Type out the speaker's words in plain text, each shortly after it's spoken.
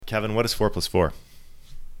Kevin, what is 4 plus 4?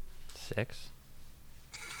 6.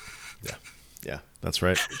 Yeah, that's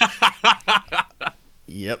right.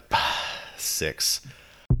 Yep, 6.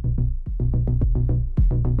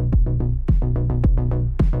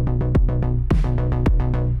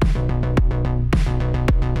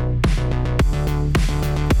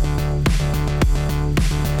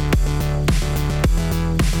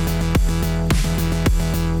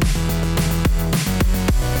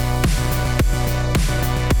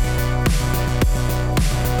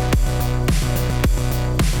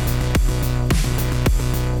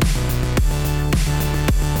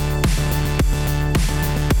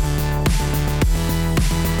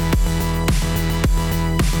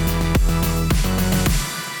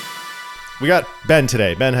 We got Ben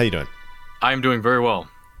today. Ben, how you doing? I'm doing very well.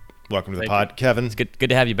 Welcome to the Thank pod. Kevin, It's good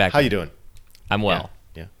to have you back. how you doing? I'm well.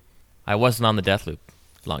 Yeah. I wasn't on the death loop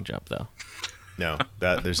long jump though. No,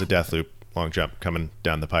 there's a death loop long jump coming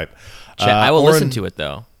down the pipe. I will listen Oren- to it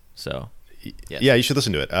though. So yes. Yeah, you should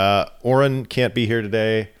listen to it. Oren can't be here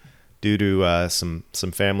today due to some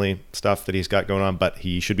family stuff that he's got going on, but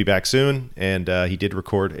he should be back soon. And he did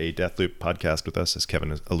record a Deathloop podcast with us, as Kevin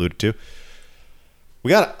has alluded to. We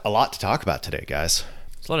got a lot to talk about today, guys.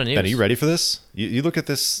 It's a lot of news. Ben, are you ready for this? You look at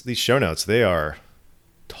these show notes; they are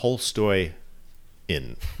Tolstoy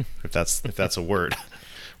in, if that's a word,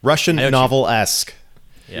 Russian novel-esque.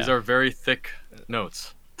 Yeah. These are very thick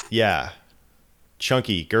notes. Yeah,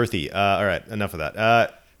 chunky, girthy. All right, enough of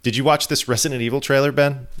that. Did you watch this Resident Evil trailer,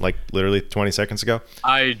 Ben? Like literally 20 seconds ago?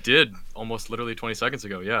 I did almost literally 20 seconds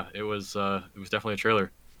ago. Yeah, it was definitely a trailer.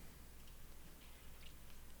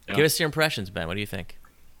 Yeah. Give us your impressions, Ben. What do you think?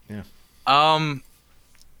 Yeah.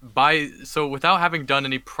 Without having done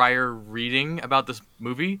any prior reading about this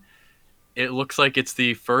movie, it looks like it's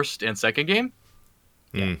the first and second game.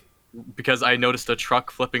 Yeah. Because I noticed a truck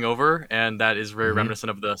flipping over, and that is very reminiscent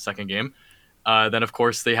of the second game. Then, of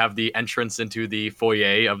course, they have the entrance into the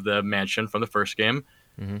foyer of the mansion from the first game.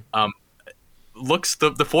 Mm-hmm.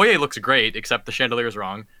 The foyer looks great, except the chandelier is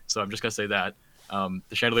wrong. So I'm just gonna say that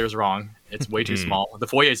the chandelier is wrong. It's way too small. The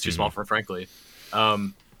foyer is too small, frankly.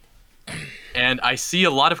 And I see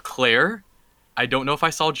a lot of Claire. I don't know if I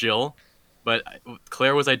saw Jill, but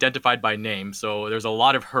Claire was identified by name, so there's a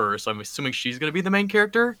lot of her. So I'm assuming she's gonna be the main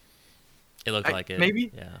character. It looked like it.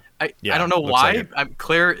 Maybe. Yeah. I don't know why. Like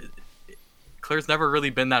Claire's never really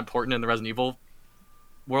been that important in the Resident Evil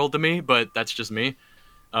world to me, but that's just me.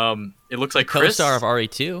 It looks like Chris. Co-star of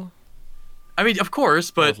RE2. I mean, of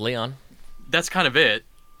course, but With Leon. that's kind of it.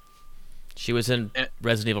 She was in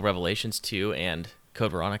Resident Evil Revelations 2 and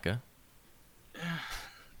Code Veronica.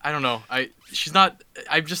 I don't know. She's not.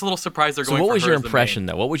 I'm just a little surprised they're So going. what for was her your as the impression,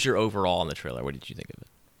 main. though? What was your overall in the trailer? What did you think of it?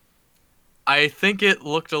 I think it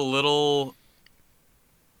looked a little.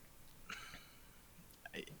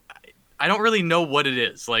 I don't really know what it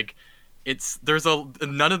is. Like,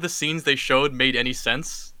 none of the scenes they showed made any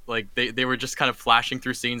sense. Like they were just kind of flashing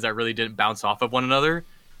through scenes that really didn't bounce off of one another.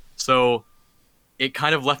 So it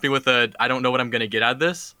kind of left me with I don't know what I'm gonna get out of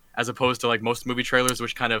this, as opposed to like most movie trailers,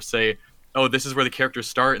 which kind of say, oh, this is where the characters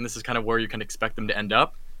start and this is kind of where you can expect them to end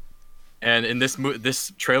up. And in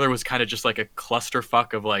this trailer was kind of just like a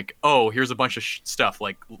clusterfuck of like, oh, here's a bunch of stuff.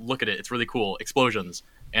 Like, look at it. It's really cool. Explosions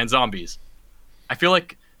and zombies. I feel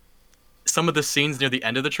like some of the scenes near the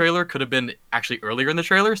end of the trailer could have been actually earlier in the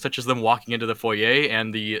trailer, such as them walking into the foyer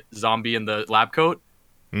and the zombie in the lab coat.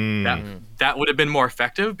 That would have been more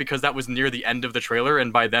effective because that was near the end of the trailer.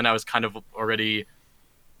 And by then I was kind of already,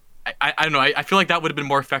 I don't know. I feel like that would have been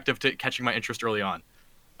more effective to catching my interest early on.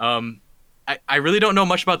 I really don't know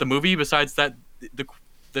much about the movie besides that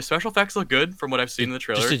the special effects look good from what I've seen in the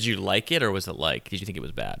trailer. Just did you like it, or was it like? Did you think it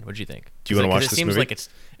was bad? What did you think? Do you want to watch it this seems movie? like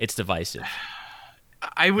it's divisive.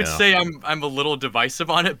 I would say I'm a little divisive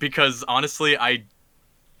on it because honestly I've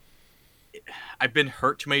been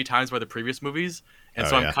hurt too many times by the previous movies, and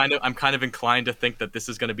I'm kind of inclined to think that this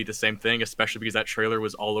is going to be the same thing, especially because that trailer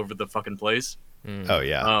was all over the fucking place. Oh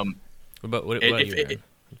yeah. What about you, Aaron?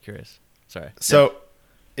 I'm curious. Sorry. So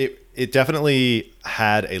it definitely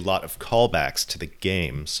had a lot of callbacks to the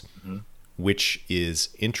games, which is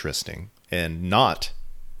interesting and not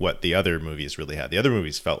what the other movies really had. The other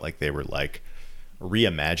movies felt like they were like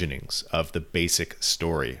reimaginings of the basic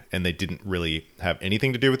story, and they didn't really have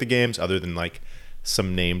anything to do with the games other than like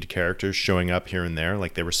some named characters showing up here and there.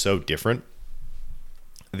 Like they were so different.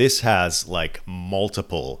 This has like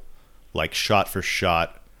multiple like shot for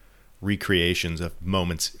shot recreations of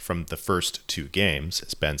moments from the first two games,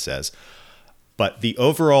 as Ben says, but the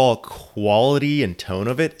overall quality and tone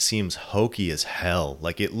of it seems hokey as hell.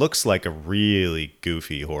 Like, it looks like a really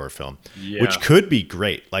goofy horror film, which could be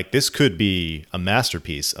great. Like, this could be a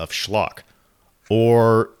masterpiece of schlock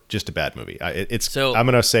or just a bad movie. I'm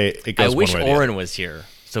going to say it goes I wish one way or the Oren other. was here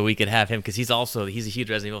so we could have him, because he's a huge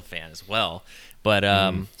Resident Evil fan as well. But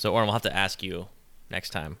so Oren, we'll have to ask you next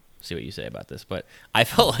time, see what you say about this. But I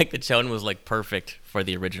felt like the tone was like perfect for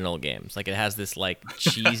the original games. Like, it has this like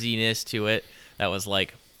cheesiness to it that was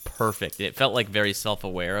like perfect. It felt like very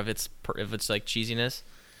self-aware of its like cheesiness.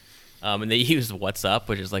 And they used "What's Up,"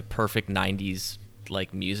 which is like perfect '90s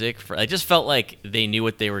like music. I just felt like they knew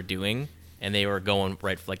what they were doing and they were going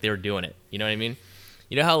right, like they were doing it. You know what I mean?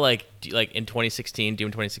 You know how like in 2016, Doom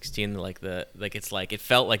 2016, it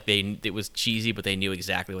felt like it was cheesy, but they knew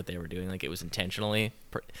exactly what they were doing. Like, it was intentionally.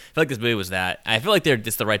 I feel like this movie was that. I feel like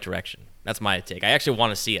it's the right direction. That's my take. I actually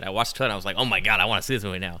want to see it. I watched it and I was like, oh my god, I want to see this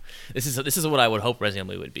movie now. This is what I would hope Resident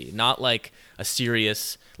Evil would be. Not like a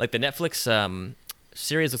serious, like the Netflix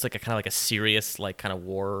series looks like a kind of like a serious like kind of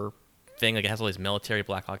war thing. Like, it has all these military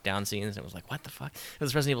Black Hawk Down scenes. And it was like, what the fuck? It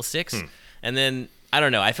was Resident Evil 6, and then. I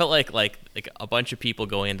don't know. I felt like a bunch of people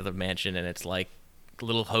going into the mansion, and it's like a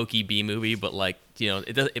little hokey B movie, but like, you know,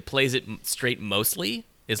 it plays it straight mostly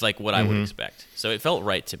is like what I would expect. So it felt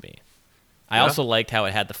right to me. I also liked how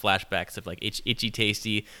it had the flashbacks of like Itchy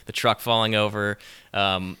Tasty, the truck falling over,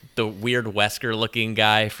 the weird Wesker looking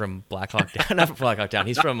guy from Black Hawk Down. Not from Black Hawk Down.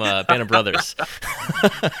 He's from Band of Brothers.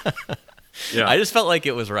 Yeah. I just felt like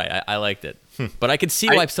it was right. I liked it, but I could see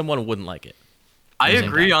why someone wouldn't like it. I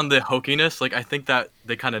agree on the hokiness. Like, I think that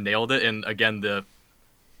they kind of nailed it. And again, the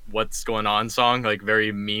 "What's Going On" song, like,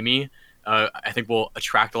 very memey. I think will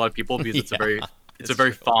attract a lot of people because it's a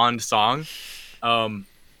very fond song.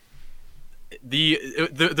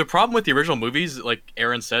 The problem with the original movies, like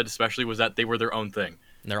Aaron said, especially, was that they were their own thing.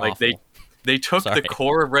 They're like awful. They took the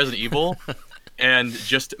core of Resident Evil and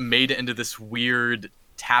just made it into this weird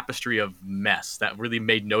tapestry of mess that really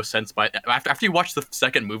made no sense. After you watch the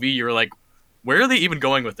second movie, you're like, where are they even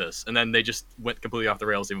going with this? And then they just went completely off the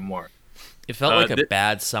rails even more. It felt like a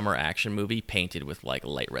bad summer action movie painted with like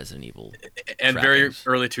light Resident Evil and trappings.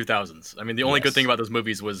 Very early 2000s. I mean, the only good thing about those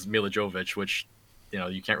movies was Mila Jovovich, which, you know,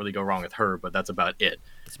 you can't really go wrong with her, but that's about it.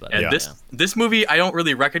 This movie, I don't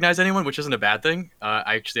really recognize anyone, which isn't a bad thing.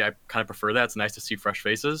 I kind of prefer that. It's nice to see fresh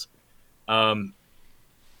faces.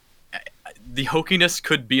 The hokiness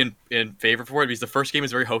could be in favor for it because the first game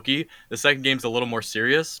is very hokey. The second game is a little more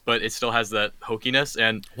serious, but it still has that hokiness.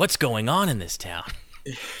 And what's going on in this town?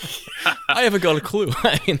 I haven't got a clue.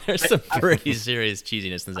 I mean, there's some pretty serious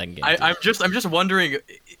cheesiness in the second game. I'm just wondering,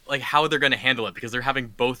 like, how they're going to handle it because they're having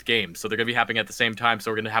both games, so they're going to be happening at the same time.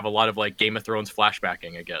 So we're going to have a lot of like Game of Thrones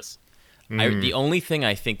flashbacking, I guess. The only thing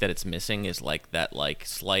I think that it's missing is like that like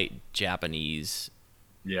slight Japanese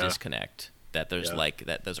disconnect that there's like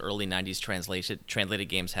that those early 90s translated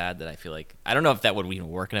games had that I feel like I don't know if that would even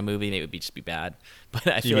work in a movie. Maybe it would just be bad, but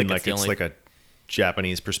I feel like it's like a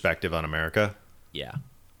Japanese perspective on America. Yeah,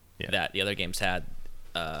 that the other games had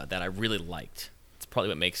that I really liked. It's probably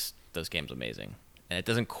what makes those games amazing, and it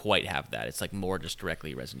doesn't quite have that. It's like more just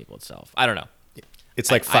directly Resident Evil itself. I don't know.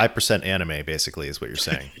 It's like 5% anime, basically, is what you're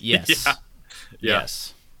saying. Yes.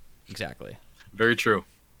 Yes. Exactly. Very true.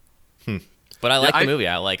 But I like the movie.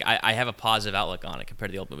 I have a positive outlook on it compared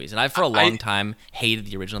to the old movies. And I for a long time hated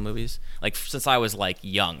the original movies. Like since I was like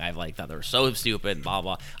young, I've like thought they were so stupid, blah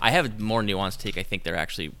blah. I have a more nuanced take. I think they're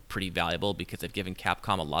actually pretty valuable because they've given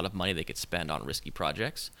Capcom a lot of money they could spend on risky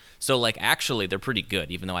projects. So like actually they're pretty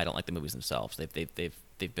good, even though I don't like the movies themselves.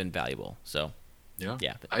 They've been valuable. So yeah.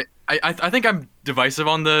 I think I'm divisive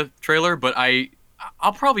on the trailer, but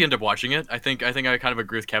I'll probably end up watching it. I think I kind of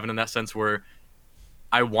agree with Kevin in that sense where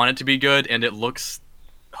I want it to be good and it looks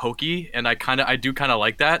hokey and I do kind of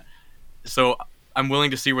like that. So I'm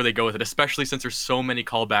willing to see where they go with it, especially since there's so many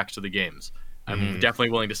callbacks to the games. I'm definitely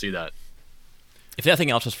willing to see that. If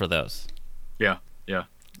nothing else, just for those. Yeah.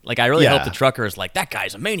 Like I really hope the trucker is like, that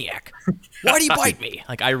guy's a maniac. Why do you bite me?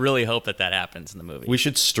 Like I really hope that happens in the movie. We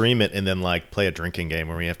should stream it and then like play a drinking game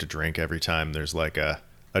where we have to drink every time there's like a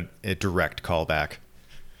direct callback.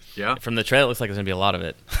 Yeah. From the trailer, it looks like there's going to be a lot of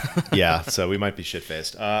it. Yeah, so we might be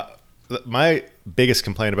shit-faced. My biggest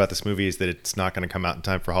complaint about this movie is that it's not going to come out in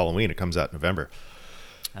time for Halloween. It comes out in November.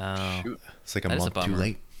 Oh. It's like a month too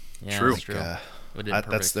late. Yeah, True. That's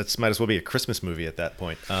true. That's might as well be a Christmas movie at that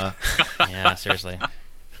point. Yeah, seriously.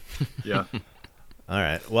 Yeah. All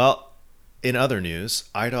right. Well, in other news,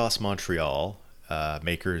 Eidos Montreal,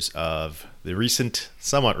 makers of the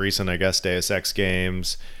somewhat recent, I guess, Deus Ex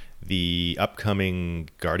games, the upcoming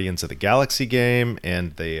Guardians of the Galaxy game,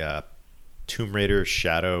 and the Tomb Raider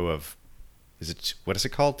Shadow of is it, what is it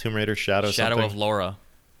called? Tomb Raider Shadow Shadow something? of Laura.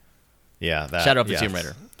 Yeah, that. Shadow of the yeah. Tomb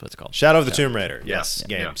Raider. That's what it's called. Shadow of the Tomb Raider. Yes,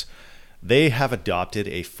 Yeah. games. They have adopted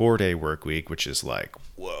a 4-day work week, which is like,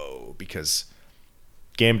 whoa, because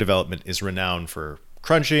game development is renowned for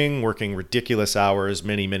crunching, working ridiculous hours,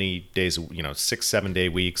 many days, 6-7 day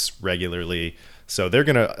weeks regularly. So they're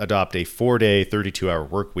going to adopt a 4-day 32-hour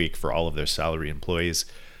work week for all of their salary employees,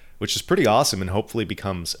 which is pretty awesome and hopefully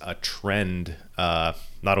becomes a trend, not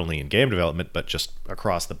only in game development but just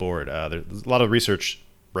across the board. There's a lot of research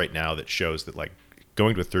right now that shows that like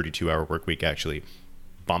going to a 32-hour work week actually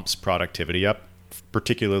bumps productivity up,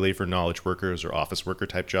 particularly for knowledge workers or office worker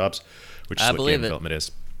type jobs, which is I what believe game it. development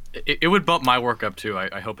is. It would bump my work up too.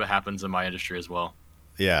 I hope it happens in my industry as well.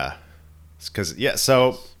 Yeah,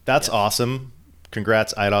 so that's awesome.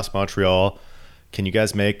 Congrats, Eidos Montreal. Can you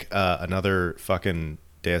guys make another fucking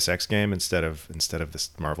Deus Ex game instead of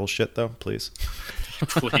this Marvel shit though, please?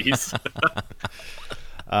 Please.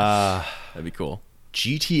 That'd be cool.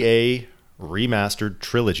 GTA Remastered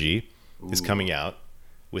Trilogy is coming out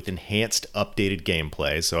with enhanced updated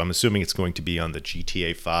gameplay. So I'm assuming it's going to be on the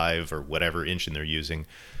GTA 5 or whatever engine they're using.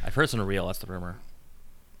 I've heard it's Unreal. That's the rumor.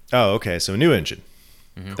 Oh, okay. So a new engine.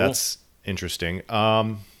 Mm-hmm. That's interesting.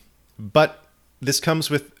 But this comes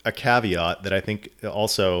with a caveat that I think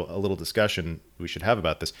also a little discussion we should have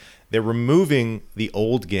about this. They're removing the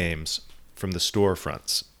old games from the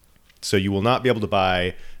storefronts. So you will not be able to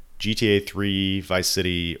buy GTA 3, Vice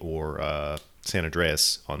City, or San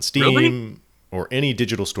Andreas on Steam Really? or any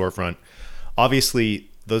digital storefront. Obviously,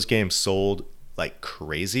 those games sold like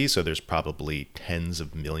crazy, so there's probably tens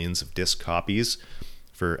of millions of disc copies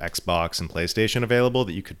for Xbox and PlayStation available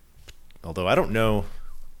that you could, although I don't know,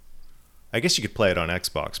 I guess you could play it on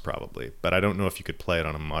Xbox probably, but I don't know if you could play it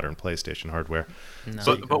on a modern PlayStation hardware.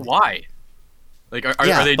 No, But why? Like, are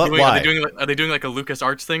Yeah, they but doing? why? Are they doing like a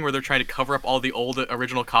LucasArts thing where they're trying to cover up all the old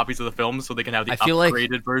original copies of the films so they can have the I feel like-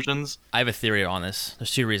 upgraded versions? I have a theory on this.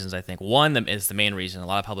 There's two reasons, I think. One is the main reason a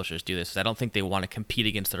lot of publishers do this is I don't think they want to compete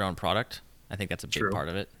against their own product. I think that's a big True. part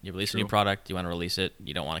of it. You release a True. new product, you want to release it,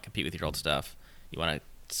 you don't want to compete with your old stuff. You want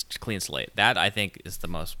to clean slate. That, I think, is the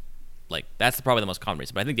most, that's probably the most common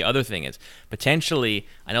reason. But I think the other thing is potentially,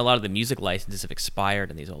 I know a lot of the music licenses have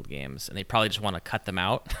expired in these old games, and they probably just want to cut them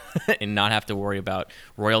out and not have to worry about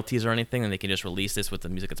royalties or anything, and they can just release this with the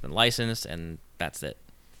music that's been licensed, and that's it.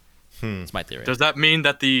 That's my theory. Does that mean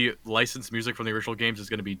that the licensed music from the original games is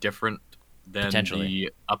going to be different than Potentially.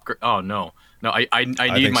 the upgrade? Oh no. I need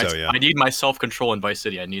think my so, yeah. I need my self control in Vice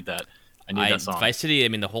City. I need that. I need that song. Vice City, I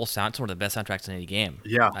mean, the whole sound, it's one of the best soundtracks in any game.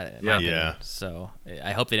 Yeah, in my yeah. opinion. Yeah. So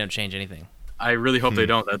I hope they don't change anything. I really hope they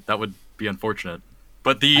don't. That would be unfortunate.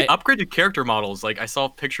 But the upgraded character models, like I saw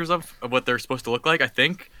pictures of what they're supposed to look like.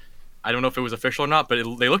 I don't know if it was official or not, but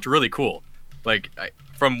they looked really cool. Like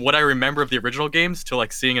from what I remember of the original games to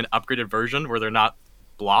like seeing an upgraded version where they're not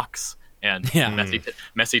blocks and Yeah.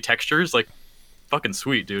 messy textures, like fucking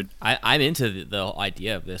sweet, dude. I'm into the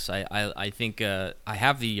idea of this. I think I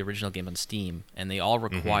have the original game on Steam, and they all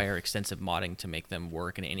require extensive modding to make them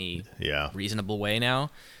work in any reasonable way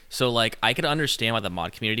now. So like I could understand why the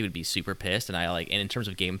mod community would be super pissed, and and in terms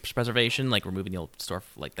of game preservation, like removing the old store,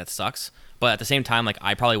 like that sucks. But at the same time, like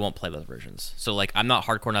I probably won't play those versions. So like I'm not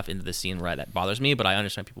hardcore enough into the scene where that bothers me, but I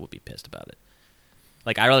understand people would be pissed about it.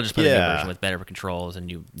 Like I'd rather just play the new version with better controls and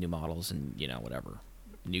new models and whatever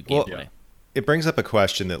new gameplay. It brings up a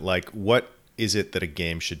question that like, what is it that a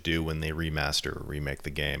game should do when they remaster or remake the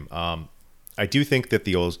game? I do think that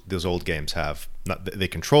those old games they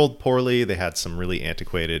controlled poorly. They had some really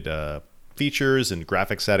antiquated features and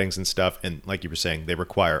graphic settings and stuff. And like you were saying, they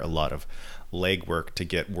require a lot of legwork to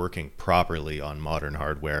get working properly on modern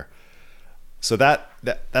hardware. So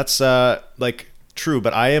that's like true.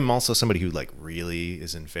 But I am also somebody who like really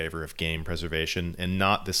is in favor of game preservation and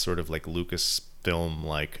not this sort of like Lucasfilm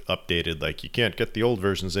like updated, like you can't get the old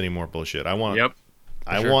versions anymore bullshit. I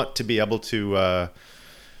want to be able to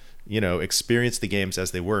experience the games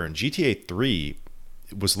as they were. And GTA 3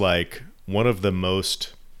 was like one of the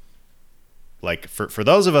most, like for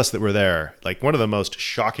those of us that were there, like one of the most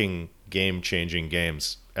shocking game-changing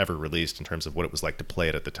games ever released in terms of what it was like to play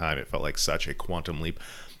it at the time. It felt like such a quantum leap.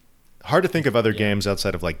 Hard to think of other games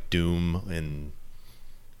outside of like Doom and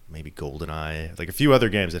maybe GoldenEye, like a few other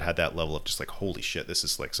games that had that level of just like, holy shit, this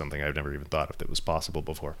is like something I've never even thought of that was possible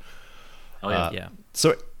before.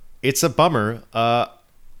 So it's a bummer.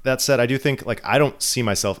 That said, I do think like I don't see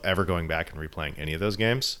myself ever going back and replaying any of those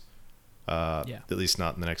games. At least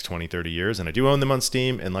not in the next 20, 30 years. And I do own them on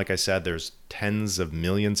Steam. And like I said, there's tens of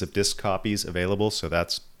millions of disc copies available. So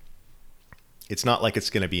it's not like it's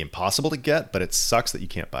going to be impossible to get, but it sucks that you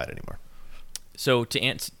can't buy it anymore. So to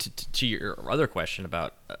answer to your other question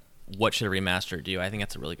about what should a remaster do, I think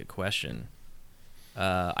that's a really good question.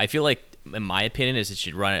 I feel like, in my opinion, is it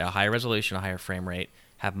should run at a higher resolution, a higher frame rate,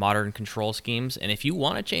 have modern control schemes, and if you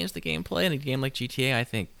want to change the gameplay in a game like GTA, I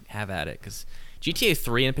think have at it, because GTA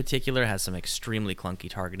 3 in particular has some extremely clunky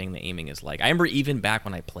targeting. The aiming is like, I remember even back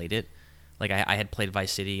when I played it, like I had played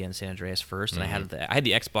Vice City and San Andreas first, and I had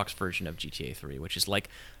the Xbox version of GTA 3, which is like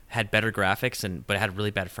had better graphics but it had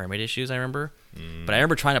really bad frame rate issues. I remember, but I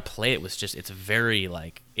remember trying to play it. It's very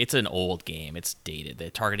like, it's an old game. It's dated. The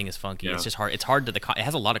targeting is funky. Yeah. It's just hard. It's hard to it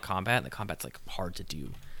has a lot of combat, and the combat's like hard to do.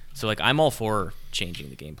 So like I'm all for changing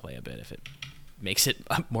the gameplay a bit if it makes it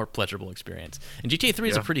a more pleasurable experience. And GTA 3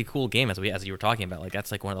 is a pretty cool game, as you were talking about. Like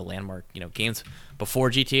that's like one of the landmark games before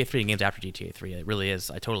GTA 3 and games after GTA 3. It really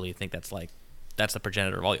is. I totally think that's the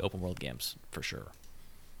progenitor of all the open world games for sure.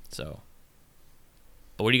 So,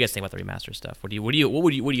 but what do you guys think about the remaster stuff? What do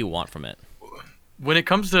you want from it? When it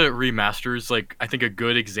comes to remasters, like I think a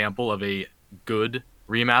good example of a good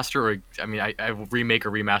remaster, I remake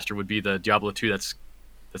or remaster would be the Diablo 2 that's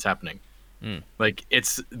happening. Like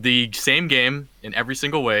it's the same game in every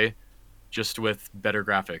single way, just with better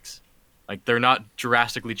graphics. Like they're not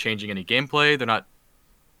drastically changing any gameplay. They're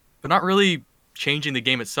not really changing the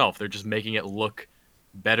game itself. They're just making it look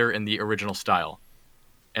better in the original style.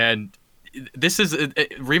 And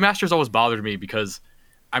remasters always bothered me because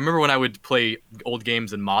I remember when I would play old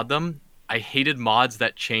games and mod them, I hated mods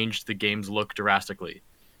that changed the game's look drastically.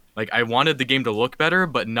 Like I wanted the game to look better,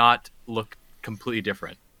 but not look completely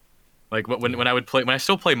different. Like when I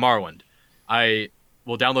still play Morrowind, I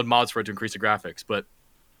will download mods for it to increase the graphics, but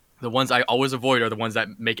the ones I always avoid are the ones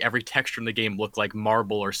that make every texture in the game look like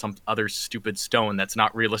marble or some other stupid stone that's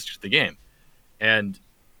not realistic to the game. And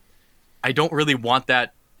I don't really want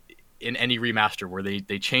that in any remaster where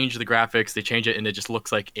they change the graphics, they change it, and it just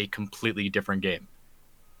looks like a completely different game.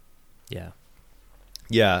 Yeah.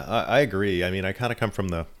 Yeah, I agree. I mean, I kind of come from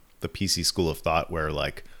the PC school of thought where,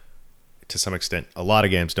 like, to some extent, a lot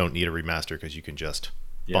of games don't need a remaster because you can just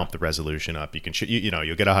bump the resolution up. You can,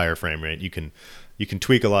 you'll get a higher frame rate. You can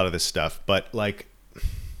tweak a lot of this stuff. But like,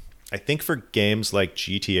 I think for games like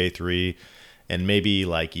GTA 3 and maybe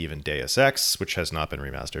like even Deus Ex, which has not been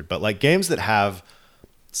remastered, but like games that have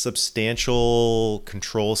substantial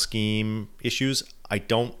control scheme issues, I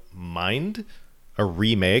don't mind a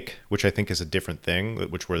remake, which I think is a different thing,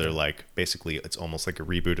 which where they're like, basically it's almost like a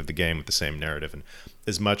reboot of the game with the same narrative and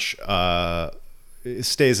as much it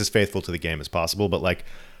stays as faithful to the game as possible. But like,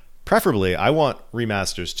 preferably I want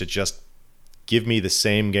remasters to just give me the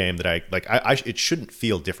same game that I it shouldn't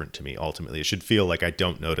feel different to me. Ultimately, it should feel like I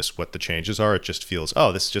don't notice what the changes are. It just feels,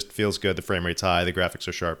 this just feels good. The frame rate's high, the graphics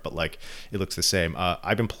are sharp, but like it looks the same.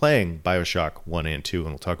 I've been playing BioShock 1 and 2, and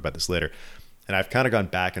we'll talk about this later. And I've kind of gone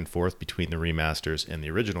back and forth between the remasters and the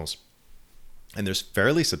originals. And there's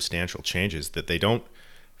fairly substantial changes that they don't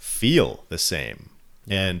feel the same.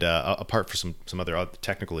 Yeah. And apart from some other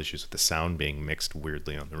technical issues with the sound being mixed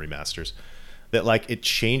weirdly on the remasters, that like it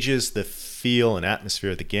changes the feel and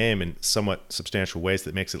atmosphere of the game in somewhat substantial ways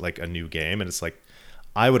that makes it like a new game. And it's like,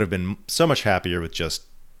 I would have been so much happier with just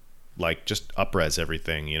up-res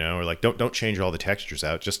everything, or like don't change all the textures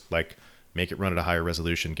out, just like make it run at a higher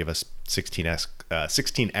resolution, give us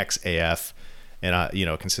 16x AF and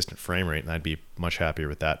a consistent frame rate, and I'd be much happier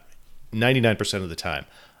with that 99% of the time.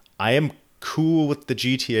 I am cool with the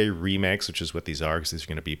GTA remakes, which is what these are, because these are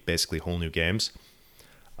going to be basically whole new games.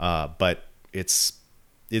 But it's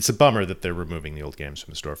a bummer that they're removing the old games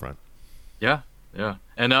from the storefront. Yeah.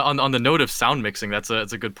 And on the note of sound mixing, that's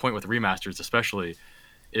a good point with remasters, especially,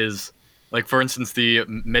 is like, for instance, the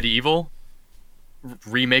Medieval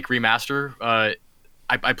remake remaster. I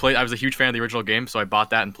was a huge fan of the original game, so I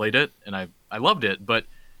bought that and played it, and I loved it. But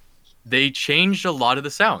they changed a lot of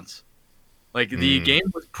the sounds. Like the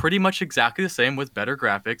game was pretty much exactly the same with better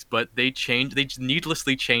graphics, but they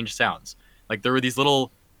needlessly changed sounds. Like there were these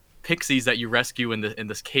little pixies that you rescue in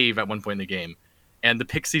this cave at one point in the game, and the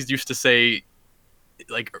pixies used to say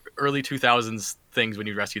like early 2000s things when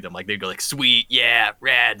you rescue them. Like they'd go like sweet, yeah,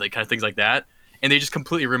 rad, like kind of things like that, and they just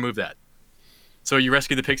completely removed that. So you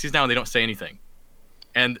rescue the pixies now and they don't say anything.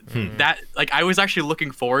 And that, like, I was actually looking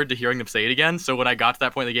forward to hearing them say it again. So when I got to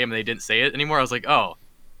that point in the game and they didn't say it anymore, I was like, oh,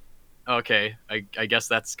 okay, I guess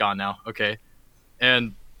that's gone now. Okay.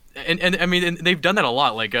 And I mean, and they've done that a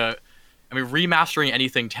lot. Like, remastering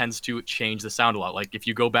anything tends to change the sound a lot. Like if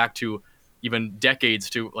you go back to even decades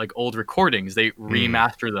to like old recordings, they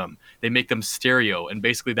remaster them, they make them stereo. And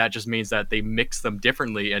basically that just means that they mix them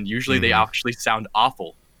differently. And usually they actually sound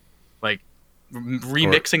awful. Like,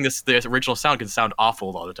 remixing the original sound can sound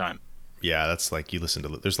awful all the time. Yeah, that's like you listen to.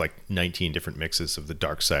 There's like 19 different mixes of the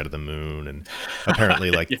Dark Side of the Moon, and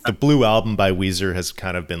apparently like the Blue Album by Weezer has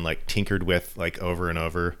kind of been like tinkered with like over and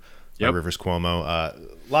over by Rivers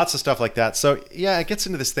Cuomo. Lots of stuff like that. So yeah, it gets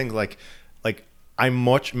into this thing like I'm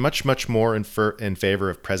much more in favor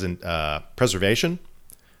of preservation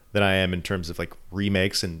than I am in terms of like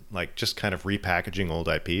remakes and like just kind of repackaging old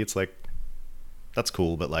IP. It's like that's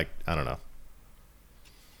cool, but like I don't know.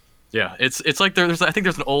 Yeah, it's like there's I think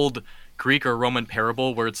there's an old Greek or Roman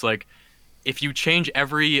parable where it's like, if you change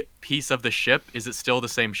every piece of the ship, is it still the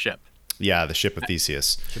same ship? Yeah, the ship of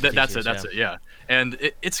Theseus. That's it. Yeah, and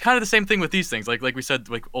it's kind of the same thing with these things. Like we said,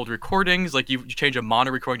 like old recordings, like you change a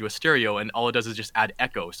mono recording to a stereo, and all it does is just add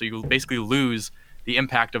echo. So you basically lose the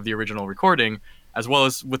impact of the original recording. As well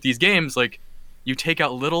as with these games, like you take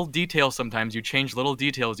out little details sometimes, you change little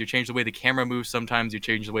details, you change the way the camera moves sometimes, you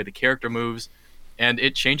change the way the character moves, and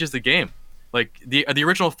it changes the game. Like the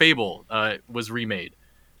original Fable was remade,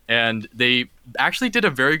 and they actually did a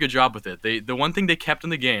very good job with it. The one thing they kept in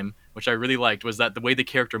the game, which I really liked, was that the way the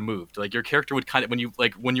character moved. Like your character would kind of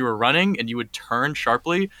when you were running and you would turn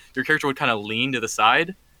sharply, your character would kind of lean to the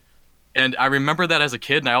side. And I remember that as a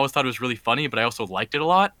kid, and I always thought it was really funny, but I also liked it a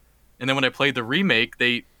lot. And then when I played the remake,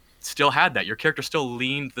 they still had that. Your character still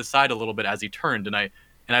leaned to the side a little bit as he turned, and I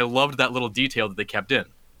loved that little detail that they kept in.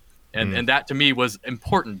 And that to me was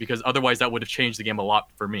important because otherwise that would have changed the game a lot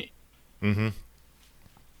for me. Mm-hmm.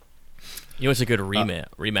 You know what's a good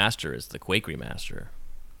remaster is the Quake remaster.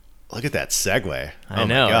 Look at that segue. I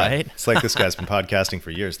know, my God. right? It's like this guy's been podcasting for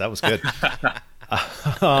years. That was good.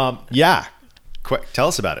 Yeah. Tell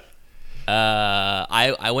us about it.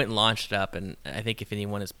 I went and launched it up, and I think if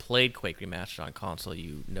anyone has played Quake Remastered on console,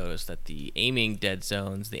 you notice that the aiming dead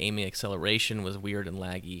zones, the aiming acceleration was weird and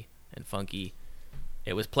laggy and funky.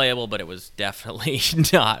 It was playable, but it was definitely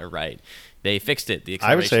not right. They fixed it. The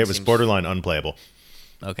I would say it was borderline unplayable.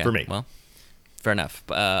 Okay, for me. Well, fair enough.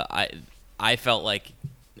 I felt like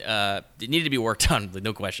it needed to be worked on,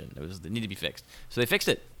 no question. It needed to be fixed. So they fixed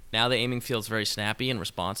it. Now the aiming feels very snappy and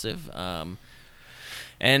responsive.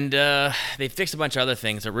 And they fixed a bunch of other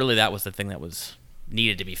things. But really, that was the thing that was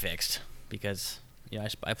needed to be fixed because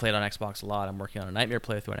I played on Xbox a lot. I'm working on a Nightmare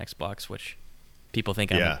playthrough on Xbox, which people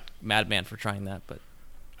think I'm a madman for trying that, but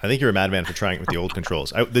I think you're a madman for trying it with the old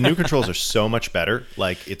controls. The new controls are so much better.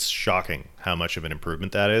 Like it's shocking how much of an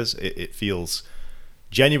improvement that is. It feels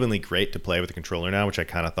genuinely great to play with a controller now, which I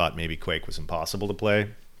kind of thought maybe Quake was impossible to play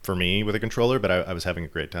for me with a controller, but I was having a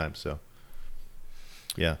great time. So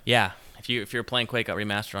yeah. If you're playing Quake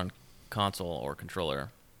Remastered on console or controller,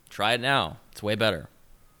 try it now. It's way better.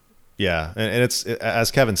 Yeah, and it's as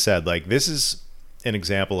Kevin said, like this is an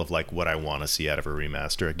example of like what I want to see out of a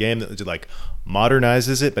remaster, a game that like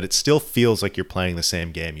modernizes it, but it still feels like you're playing the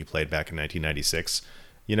same game you played back in 1996.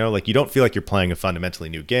 Like you don't feel like you're playing a fundamentally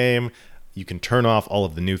new game. You can turn off all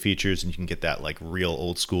of the new features and you can get that like real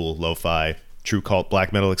old school lo-fi true cult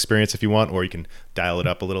black metal experience if you want, or you can dial it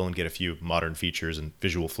up a little and get a few modern features and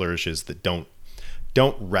visual flourishes that don't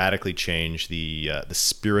radically change the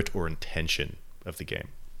spirit or intention of the game.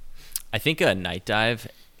 I think Night Dive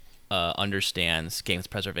understands games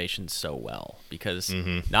preservation so well because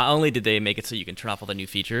not only did they make it so you can turn off all the new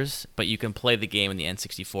features, but you can play the game in the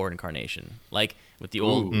N64 incarnation. Like with the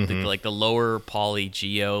old, the lower poly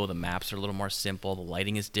geo, the maps are a little more simple. The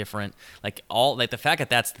lighting is different. Like the fact that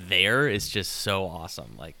that's there is just so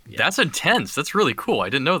awesome. Like that's intense. That's really cool. I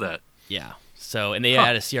didn't know that. Yeah. So and they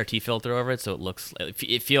add a CRT filter over it, so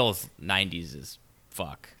it feels 90s as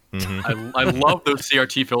fuck. I love those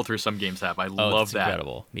CRT filters some games have. I love it's that.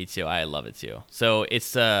 Incredible. Me too. I love it too. So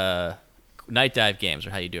it's Night Dive Games,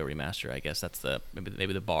 or how you do a remaster. I guess that's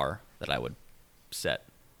maybe the bar that I would set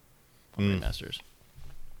on remasters.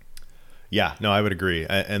 Yeah, no, I would agree.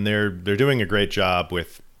 And they're doing a great job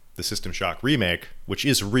with the System Shock remake, which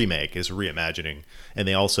is reimagining. And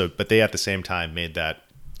but they at the same time made that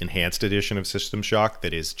enhanced edition of System Shock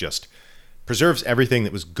that is just preserves everything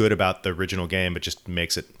that was good about the original game, but just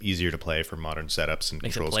makes it easier to play for modern setups and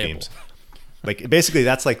control schemes. Like basically,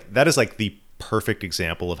 that is like the perfect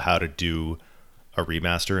example of how to do a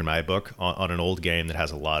remaster in my book on an old game that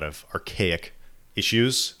has a lot of archaic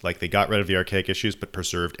issues. Like they got rid of the archaic issues, but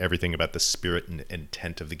preserved everything about the spirit and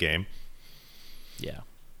intent of the game. Yeah.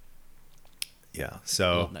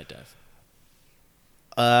 So Night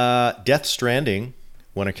Dive. Death Stranding,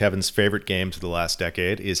 one of Kevin's favorite games of the last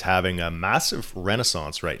decade, is having a massive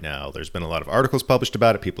renaissance right now. There's been a lot of articles published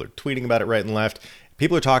about it. People are tweeting about it right and left.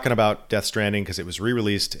 People are talking about Death Stranding because it was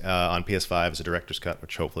re-released on PS5 as a director's cut,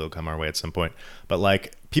 which hopefully will come our way at some point. But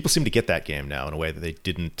like, people seem to get that game now in a way that they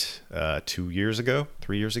didn't 3 years ago,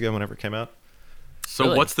 whenever it came out. So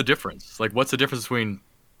Really? what's the difference? Like, what's the difference between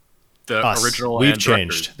the Us, original we've and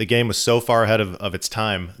changed. directors? The game was so far ahead of its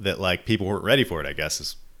time that like people weren't ready for it, I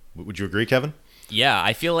guess. Would you agree, Kevin? Yeah,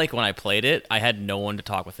 I feel like when I played it, I had no one to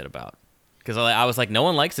talk with it about because I was like, no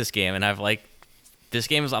one likes this game, and I'm like, this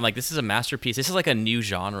is a masterpiece. This is like a new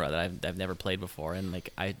genre that I've never played before, and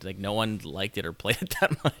no one liked it or played it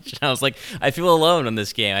that much. And I was like, I feel alone in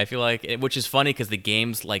this game. I feel like, which is funny because the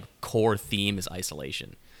game's like core theme is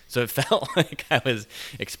isolation, so it felt like I was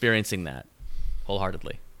experiencing that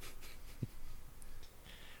wholeheartedly.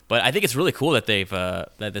 But I think it's really cool that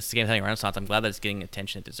that this game's having a renaissance. I'm glad that it's getting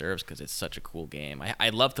attention it deserves because it's such a cool game.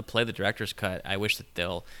 I'd love to play the director's cut. I wish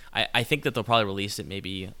that I think that they'll probably release it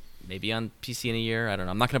maybe on PC in a year. I don't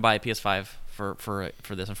know. I'm not gonna buy a PS5 for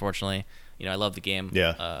this, unfortunately. I love the game.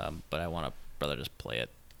 Yeah. But I want to rather just play it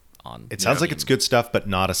on. It sounds like it's good stuff, but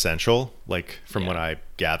not essential. Like from Yeah. what I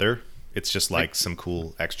gather, it's just like some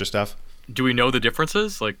cool extra stuff. Do we know the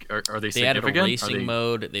differences? Like, are they They added significant? a racing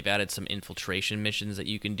mode. They've added some infiltration missions that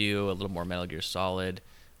you can do. A little more Metal Gear Solid.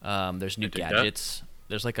 There's new I dig that. gadgets.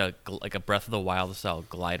 There's like a Breath of the Wild style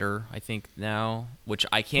glider, I think now, which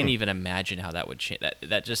I can't even imagine how that would change.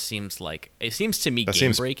 That just seems like it seems to me That game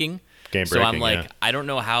seems breaking. game So I'm breaking, like, yeah. I don't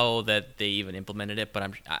know how that they even implemented it, but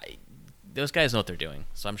those guys know what they're doing,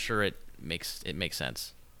 so I'm sure it makes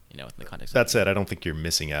sense. In the context. That said, I don't think you're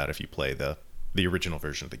missing out if you play the original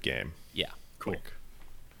version of the game. Yeah. Cool.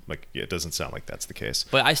 Like it doesn't sound like that's the case.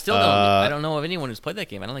 But I still don't. I don't know of anyone who's played that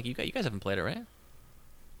game. I don't think you guys haven't played it, right?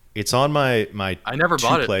 It's on my I never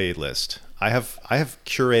bought it. play list. I have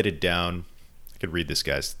curated down. I could read this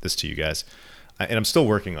to you guys, and I'm still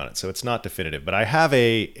working on it, so it's not definitive. But I have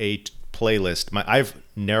a playlist. I've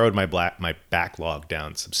narrowed my backlog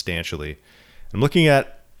down substantially. I'm looking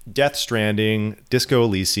at Death Stranding, Disco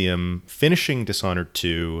Elysium, finishing Dishonored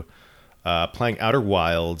 2, playing Outer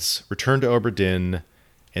Wilds, Return to Obra Dinn,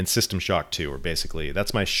 and System Shock 2. Or basically,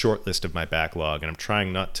 that's my short list of my backlog, and I'm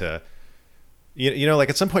trying not to. Like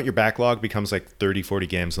at some point your backlog becomes like 30, 40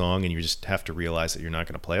 games long and you just have to realize that you're not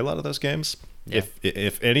going to play a lot of those games, Yeah.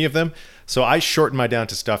 if any of them. So I shorten my down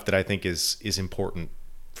to stuff that I think is important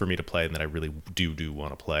for me to play and that I really do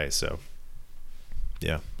want to play. So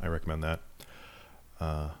yeah, I recommend that.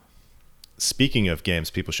 Speaking of games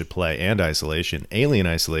people should play and isolation, Alien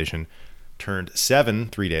Isolation turned 7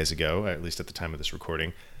 3 days ago, at least at the time of this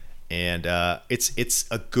recording. And it's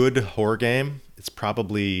a good horror game. It's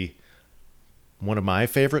probably one of my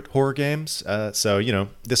favorite horror games. So,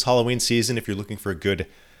 this Halloween season, if you're looking for a good,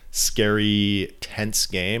 scary, tense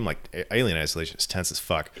game, like Alien Isolation is tense as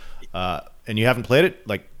fuck, and you haven't played it,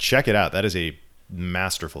 like, check it out. That is a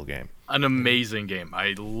masterful game. An amazing game.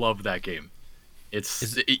 I love that game.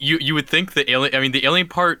 You would think the alien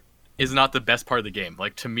part is not the best part of the game.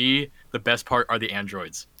 Like, to me, the best part are the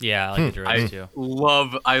androids. Yeah, I like the droids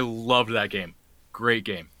too. I loved that game. Great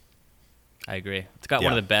game. I agree. It's got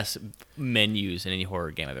one of the best menus in any horror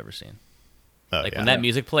game I've ever seen. Oh, Like yeah. when that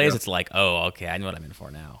music plays, Yeah. it's like, oh, okay, I know what I'm in for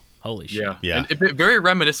now. Holy shit. Yeah. Yeah. And very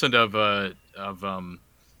reminiscent of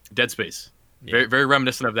Dead Space. Yeah. Very, very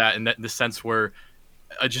reminiscent of that in the sense where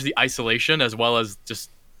just the isolation as well as just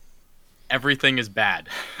everything is bad.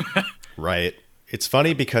 Right. It's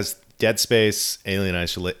funny because Dead Space, Alien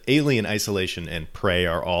Isolation, and Prey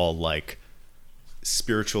are all like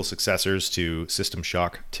spiritual successors to System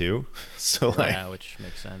Shock 2. So like, Yeah, which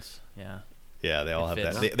makes sense. Yeah. yeah, they all have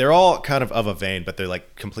fits. that. They're all kind of a vein, but they're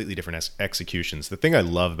like completely different executions. The thing I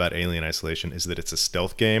love about Alien Isolation is that it's a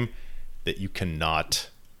stealth game that you cannot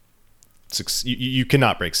you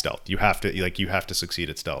cannot break stealth. You have to succeed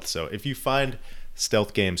at stealth. So if you find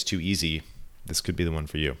stealth games too easy, this could be the one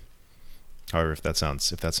for you. However, if that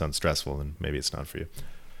sounds stressful, then maybe it's not for you.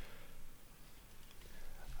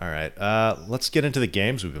 All right, let's get into the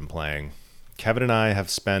games we've been playing. Kevin and I have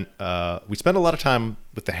spent a lot of time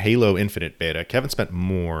with the Halo Infinite beta. Kevin spent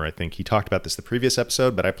more. I think he talked about this the previous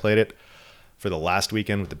episode, but I played it for the last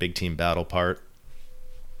weekend with the big team battle part.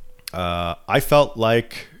 I felt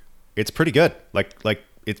like it's pretty good. Like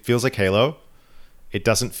it feels like Halo. It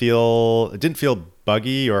didn't feel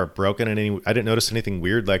buggy or broken in any. I didn't notice anything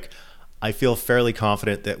weird. Like I feel fairly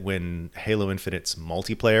confident that when Halo Infinite's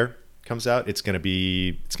multiplayer comes out, it's gonna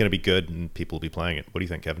be good and people will be playing it. What do you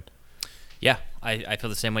think, Kevin? Yeah, I feel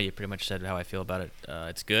the same way. You pretty much said how I feel about it.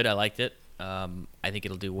 It's good. I liked it. I think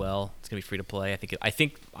it'll do well. It's gonna be free to play. I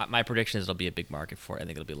think my prediction is it'll be a big market for it. I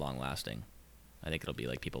think it'll be long lasting. I think it'll be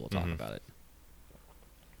like people will talk about it.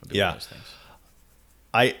 It'll be one of those things.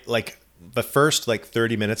 I like the first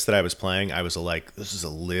 30 minutes that I was playing, I was like, this is a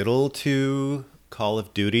little too Call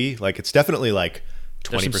of Duty. Like it's definitely like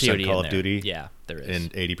There's some 20% COD Call in of there. Duty. Yeah, there is.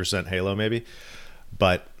 And 80% Halo maybe.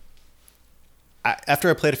 But after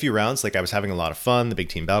I played a few rounds, like I was having a lot of fun. The big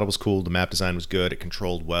team battle was cool. The map design was good. It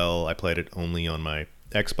controlled well. I played it only on my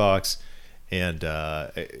Xbox, and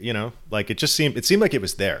like it seemed like it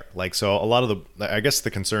was there. Like, so a lot of I guess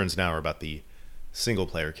the concerns now are about the single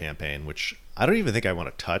player campaign, which I don't even think I want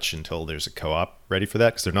to touch until there's a co-op ready for that,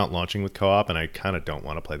 because they're not launching with co-op, and I kind of don't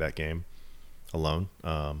want to play that game alone.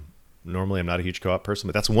 Normally I'm not a huge co-op person,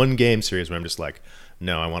 but that's one game series where I'm just like,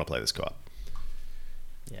 no, I want to play this co-op.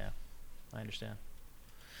 Yeah, I understand.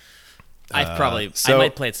 I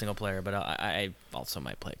might play it single player, but I also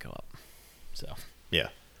might play co-op. So yeah.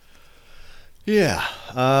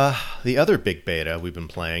 The other big beta we've been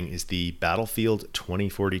playing is the Battlefield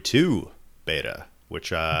 2042 beta, which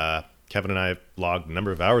Kevin and I have logged a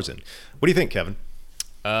number of hours in. What do you think, Kevin?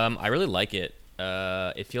 I really like it.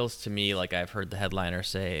 It feels to me like I've heard the headliner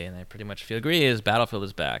say, and I pretty much agree, is Battlefield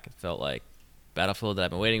is back. It felt like Battlefield that I've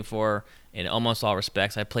been waiting for in almost all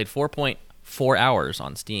respects. I played 4.4 hours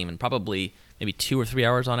on Steam and probably maybe 2 or 3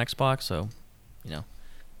 hours on Xbox, so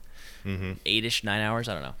 8-ish, 9 hours,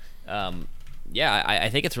 I don't know. I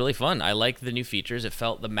think it's really fun. I like the new features.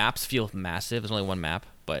 The maps feel massive. There's only one map,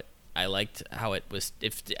 but I liked how it was.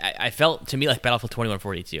 I felt to me like Battlefield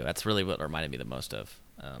 2142. That's really what it reminded me the most of,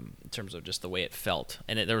 in terms of just the way it felt.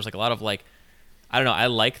 And there was like a lot of like, I don't know. I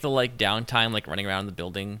like the like downtime, like running around the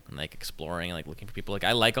building and like exploring, like looking for people. Like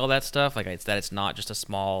I like all that stuff. Like it's not just a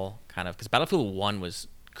small kind of, because Battlefield 1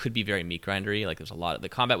 could be very meat grindery. Like there's a lot of, the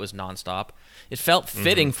combat was nonstop. It felt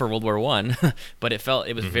fitting for World War One, but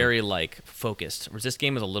it was very like focused. Whereas this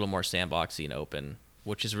game is a little more sandboxy and open,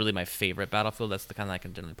 which is really my favorite Battlefield. That's the kind that I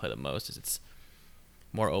can generally play the most. Is it's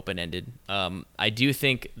more open ended. I do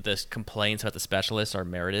think the complaints about the specialists are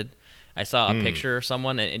merited. I saw a picture of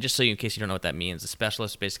someone, and just so in case you don't know what that means, the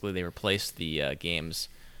specialists basically they replaced the game's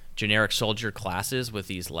generic soldier classes with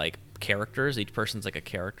these like characters. Each person's like a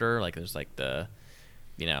character. Like there's like the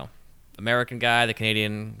American guy, the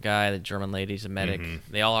Canadian guy, the German lady's a medic.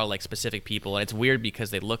 They all are like specific people, and it's weird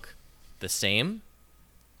because they look the same,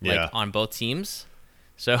 like on both teams.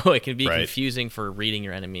 So it can be confusing for reading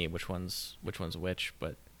your enemy, which one's which.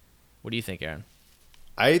 But what do you think, Aaron?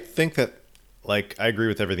 I think that, like, I agree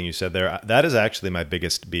with everything you said there. That is actually my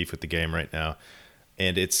biggest beef with the game right now,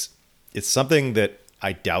 and it's something that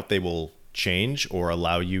I doubt they will change or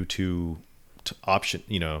allow you to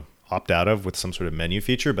opt out of with some sort of menu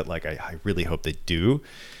feature. But like, I really hope they do,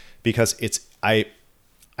 because I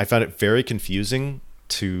found it very confusing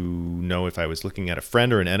to know if I was looking at a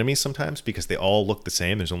friend or an enemy sometimes, because they all look the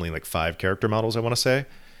same. There's only like 5 character models, I want to say.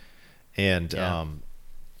 And,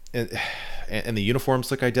 and the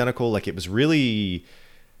uniforms look identical. Like it was really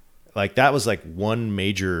like, that was like one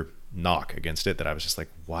major knock against it, that I was just like,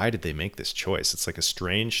 why did they make this choice? It's like a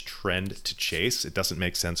strange trend to chase. It doesn't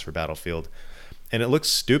make sense for Battlefield. And it looks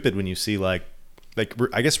stupid when you see like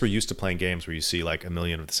I guess we're used to playing games where you see like a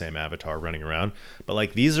million of the same avatar running around, but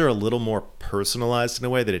like these are a little more personalized in a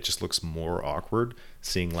way that it just looks more awkward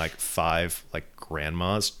seeing like 5 like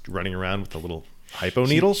grandmas running around with a little hypo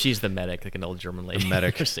needle. She's the medic, like an old German lady,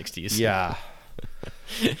 medic, in her 60s. Yeah.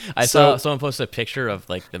 I saw someone posted a picture of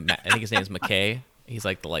like I think his name is McKay. He's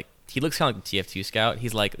like he looks kind of like a TF2 scout.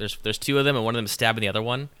 He's like there's 2 of them, and one of them is stabbing the other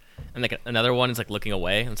one, and like another one is like looking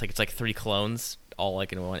away, and it's like 3 clones all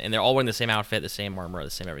like in one, and they're all wearing the same outfit, the same armor,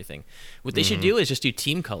 the same everything. What they should do is just do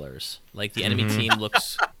team colors. Like the enemy team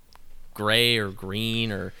looks gray or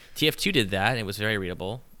green, or TF2 did that, and it was very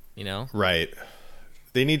readable, Right.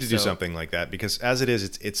 They need to do something like that, because as it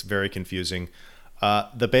is, it's very confusing.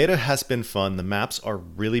 The beta has been fun. The maps are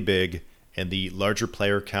really big, and the larger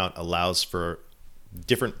player count allows for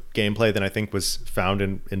different gameplay than I think was found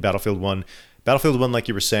in Battlefield 1. Battlefield 1, like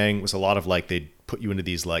you were saying, was a lot of like they'd put you into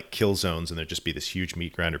these like kill zones and there'd just be this huge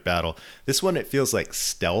meat grinder battle. This one, it feels like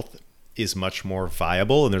stealth is much more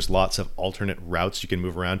viable, and there's lots of alternate routes you can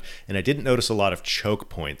move around. And I didn't notice a lot of choke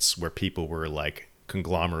points where people were like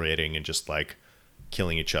conglomerating and just like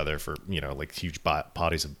killing each other for like huge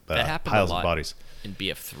bodies of piles of bodies. In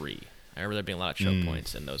BF3, I remember there being a lot of choke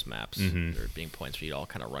points in those maps. There being points where you'd all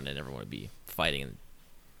kind of run in, everyone would be fighting and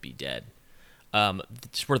be dead.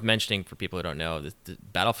 It's worth mentioning for people who don't know, the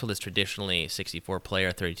Battlefield is traditionally 64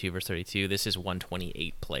 player, 32 versus 32. This is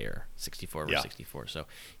 128 player, 64 versus 64. So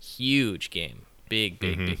huge game,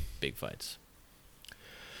 big fights.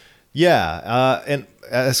 Yeah, and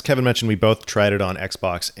as Kevin mentioned, we both tried it on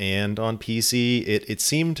Xbox and on PC. It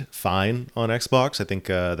seemed fine on Xbox. I think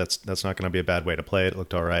that's not going to be a bad way to play it. It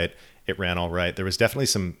looked all right. It ran all right. There was definitely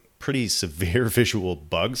some pretty severe visual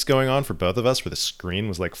bugs going on for both of us, where the screen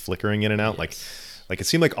was like flickering in and out. Yes. Like it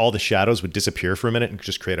seemed like all the shadows would disappear for a minute and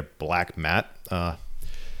just create a black matte. Kind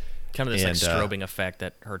of this like strobing effect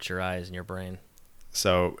that hurts your eyes and your brain.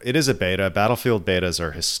 So it is a beta. Battlefield betas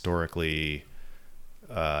are historically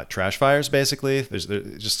trash fires, basically.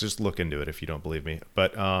 Just look into it if you don't believe me.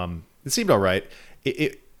 But it seemed all right.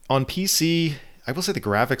 On PC, I will say the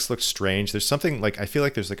graphics look strange. There's something like, I feel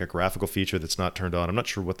like there's like a graphical feature that's not turned on. I'm not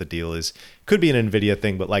sure what the deal is. Could be an NVIDIA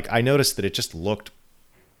thing, but like I noticed that it just looked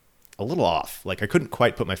a little off. Like I couldn't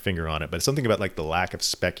quite put my finger on it, but something about like the lack of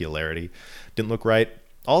specularity didn't look right.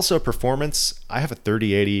 Also performance, I have a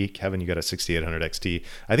 3080. Kevin, you got a 6800 XT.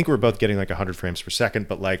 I think we're both getting like 100 frames per second,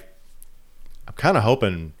 but like I'm kind of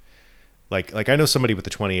hoping, like I know somebody with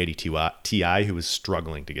the 2080 Ti who was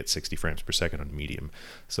struggling to get 60 frames per second on medium.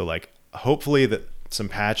 So like hopefully that some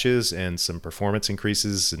patches and some performance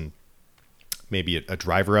increases and maybe a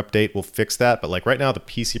driver update will fix that. But like right now the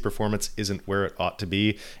PC performance isn't where it ought to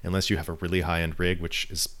be unless you have a really high-end rig, which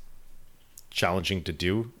is challenging to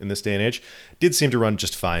do in this day and age. It did seem to run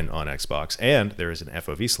just fine on Xbox, and there is an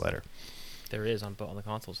FOV slider. There is on the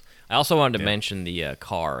consoles. I also wanted to mention the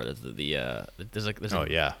car. There's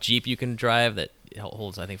a Jeep you can drive that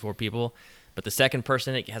holds, I think, 4 people. But the second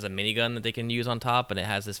person, it has a minigun that they can use on top, and it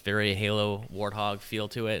has this very Halo Warthog feel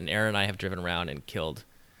to it. And Aaron and I have driven around and killed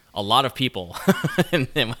a lot of people. And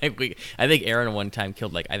I think Aaron one time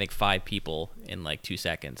killed 5 people in 2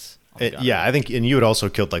 seconds. Yeah, I think, and you had also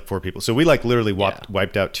killed 4 people. So we literally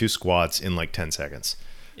wiped out 2 squads in 10 seconds.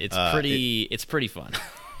 It's pretty fun.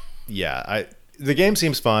 Yeah, the game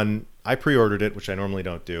seems fun. I pre-ordered it, which I normally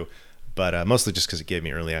don't do, but mostly just because it gave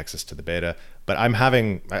me early access to the beta. But I'm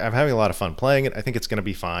having a lot of fun playing it. I think it's going to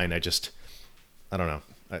be fine. I don't know.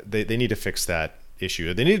 They need to fix that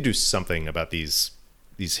issue. They need to do something about these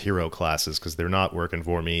hero classes because they're not working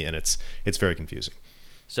for me, and it's very confusing.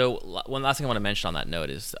 So one last thing I want to mention on that note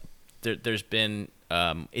is there's been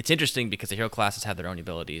it's interesting because the hero classes have their own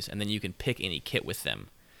abilities, and then you can pick any kit with them.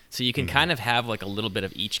 So you can kind of have a little bit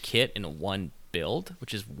of each kit in one build,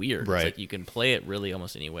 which is weird. Right. It's you can play it really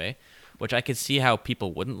almost any way, which I could see how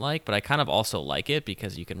people wouldn't like, but I kind of also like it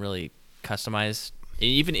because you can really customize.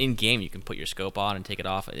 Even in game, you can put your scope on and take it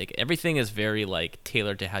off. Everything is very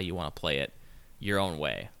tailored to how you want to play it your own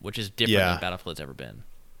way, which is different than Battlefield's ever been.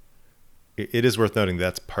 It is worth noting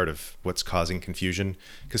that's part of what's causing confusion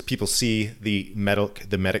because people see the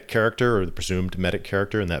medic character or the presumed medic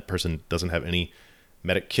character, and that person doesn't have any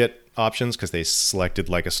medic kit options because they selected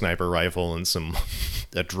a sniper rifle and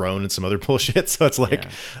a drone and some other bullshit. So it's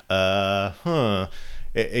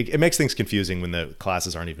it makes things confusing when the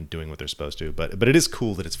classes aren't even doing what they're supposed to. But it is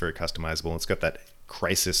cool that it's very customizable. It's got that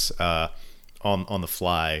Crisis on the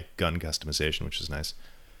fly gun customization, which is nice.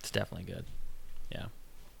 It's definitely good. Yeah.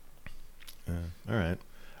 All right.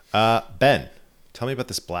 Ben, tell me about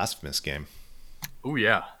this Blasphemous game. Oh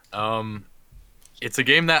yeah. It's a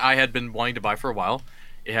game that I had been wanting to buy for a while.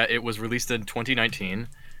 It was released in 2019,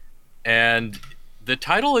 and the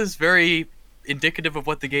title is very indicative of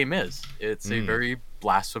what the game is. It's a very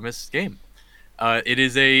blasphemous game. It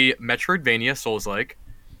is a Metroidvania Souls-like.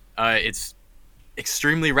 It's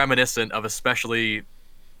extremely reminiscent of especially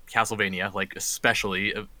Castlevania,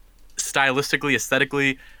 especially stylistically,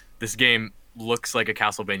 aesthetically, this game looks like a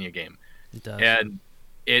Castlevania game. It does.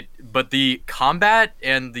 But the combat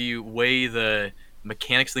and the way the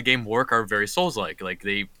mechanics of the game work are very Souls-like.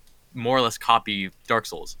 They more or less copy Dark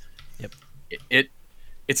Souls. Yep.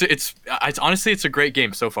 It's honestly it's a great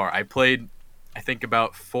game so far. I played I think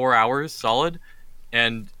about 4 hours solid,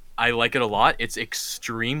 and I like it a lot. It's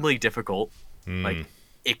extremely difficult,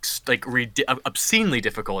 obscenely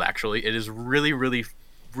difficult. Actually, it is really, really,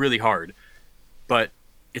 really hard, but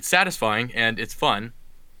it's satisfying and it's fun.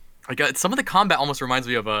 Some of the combat almost reminds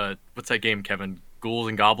me of what's that game, Kevin? Ghouls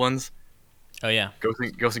and Goblins. Oh yeah,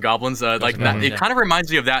 Ghosts and Goblins. It kind of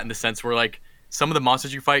reminds me of that in the sense where some of the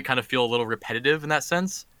monsters you fight kind of feel a little repetitive in that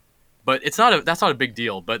sense, but that's not a big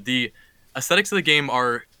deal. But the aesthetics of the game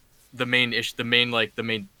are the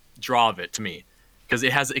main draw of it to me, because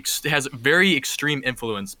it has very extreme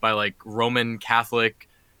influence by Roman Catholic,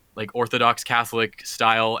 Orthodox Catholic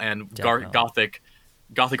style and Gothic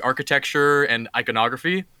architecture and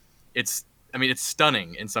iconography. It's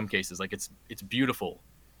stunning in some cases. It's beautiful,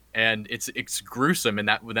 and it's gruesome in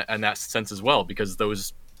that sense as well, because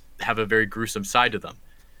those have a very gruesome side to them.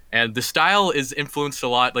 And the style is influenced a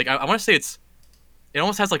lot. I want to say it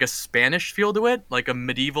almost has a Spanish feel to it, a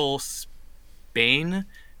medieval Spain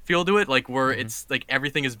feel to it, where it's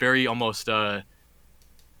everything is very almost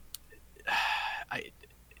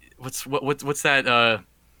what's that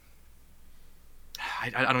I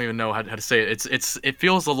don't even know how to say it. It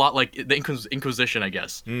feels a lot like the Inquisition, I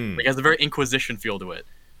guess. It has a very Inquisition feel to it.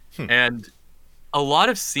 And a lot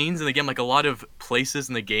of scenes in the game, a lot of places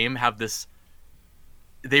in the game have this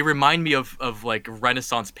they remind me of like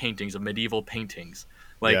Renaissance paintings, of medieval paintings,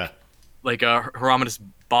 like Yeah. Hieronymus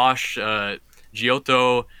Bosch,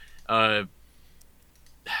 Giotto,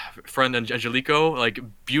 friend Angelico, like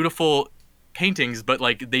beautiful paintings, but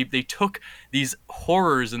like they took these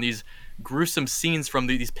horrors and these gruesome scenes from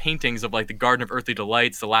these paintings of like the Garden of Earthly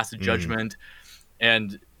Delights, the Last Judgment,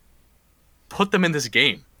 and put them in this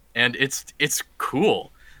game, and it's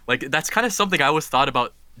cool. Like that's kind of something I always thought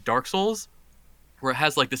about Dark Souls, where it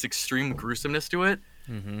has like this extreme gruesomeness to it.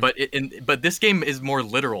 But this game is more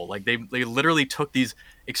literal. Like they literally took these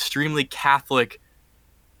extremely Catholic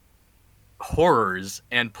horrors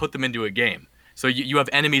and put them into a game. So you have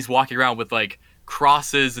enemies walking around with like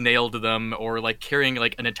crosses nailed to them, or like carrying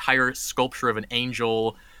like an entire sculpture of an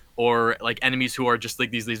angel, or like enemies who are just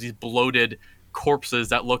like these bloated corpses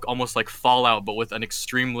that look almost like Fallout, but with an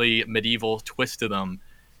extremely medieval twist to them.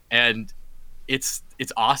 And it's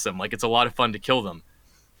awesome. Like it's a lot of fun to kill them.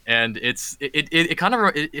 And it kind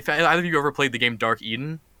of, if either of you ever played the game Dark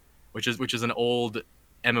Eden, which is an old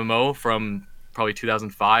MMO from probably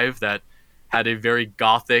 2005 that had a very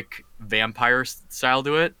gothic vampire style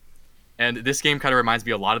to it. And this game kind of reminds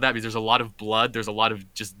me a lot of that, because there's a lot of blood, there's a lot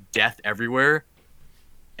of just death everywhere.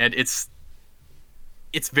 And it's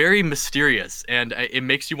very mysterious, and it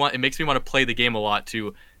makes me want to play the game a lot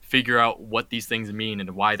to figure out what these things mean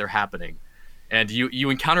and why they're happening. And you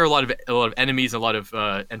encounter a lot of enemies, a lot of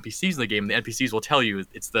NPCs in the game. The NPCs will tell you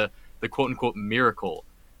it's the quote unquote miracle,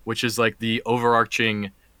 which is like the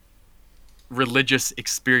overarching religious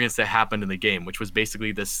experience that happened in the game, which was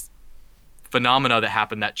basically this phenomena that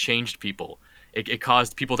happened that changed people. It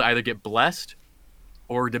caused people to either get blessed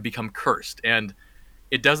or to become cursed, and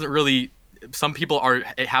it doesn't really. Some people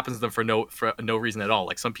it happens to them for no reason at all.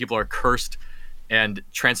 Like some people are cursed and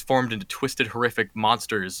transformed into twisted, horrific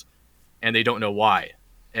monsters, and they don't know why.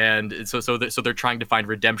 And so they're trying to find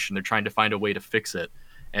redemption. They're trying to find a way to fix it.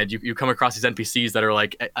 And you come across these NPCs that are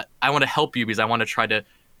like, I want to help you because I want to try to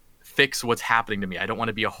fix what's happening to me. I don't want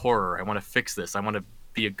to be a horror. I want to fix this. I want to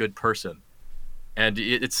be a good person. And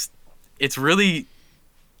it's really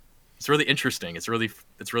interesting. It's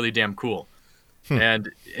really damn cool. And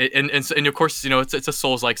of course, it's a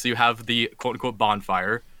Souls-like, so you have the quote unquote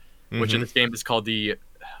bonfire, which in this game is called the,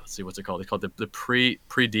 let's see, what's it called? It's called the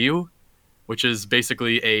Prie-Dieu, which is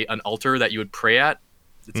basically an altar that you would pray at.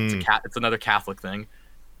 It's another Catholic thing.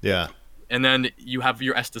 Yeah. And then you have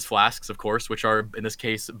your Estus flasks, of course, which are in this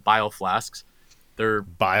case bile flasks. They're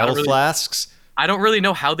flasks. I don't really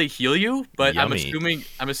know how they heal you, but Yummy.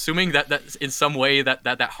 I'm assuming that in some way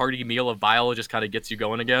that hearty meal of bile just kind of gets you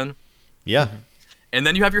going again. Yeah. And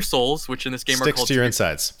then you have your souls, which in this game are Sticks called to your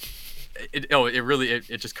insides.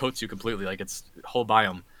 It just coats you completely, like it's a whole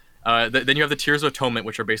biome. Then you have the Tears of Atonement,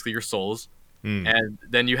 which are basically your souls. And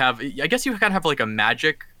then you have, I guess you kind of have like a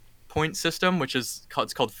magic point system, which is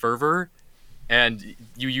called Fervor, and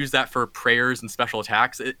you use that for prayers and special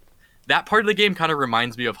attacks. That part of the game kind of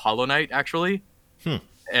reminds me of Hollow Knight, actually.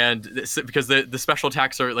 And because the special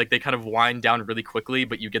attacks are like, they kind of wind down really quickly,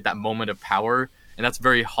 but you get that moment of power, and that's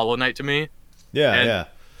very Hollow Knight to me. Yeah.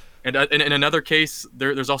 And in another case,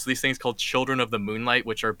 there's also these things called Children of the Moonlight,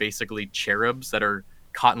 which are basically cherubs that are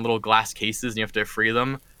caught in little glass cases, and you have to free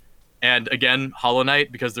them. And again, Hollow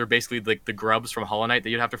Knight, because they're basically like the grubs from Hollow Knight that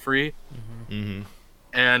you'd have to free.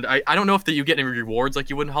 And I don't know if you get any rewards like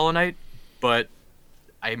you would in Hollow Knight, but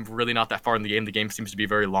I'm really not that far in the game. The game seems to be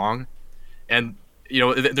very long. And,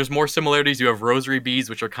 there's more similarities. You have rosary beads,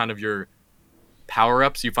 which are kind of your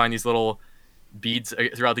power-ups. You find these little beads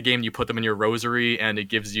throughout the game. You put them in your rosary, and it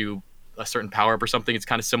gives you a certain power-up or something. It's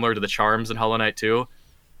kind of similar to the charms in Hollow Knight too.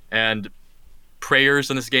 And prayers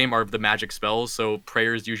in this game are the magic spells, so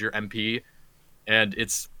prayers use your MP, and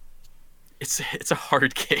it's a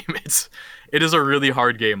hard game. It is a really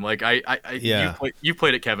hard game. Like Yeah. you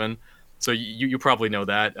played it, Kevin, so you probably know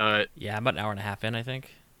that. Yeah, I'm about an hour and a half in, I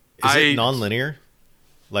think. Is it non-linear?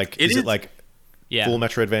 Like, is it like Yeah. full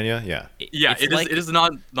Metroidvania? Yeah. It is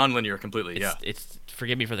non-linear completely. It's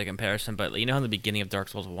forgive me for the comparison, but you know how in the beginning of Dark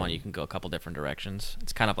Souls 1 you can go a couple different directions?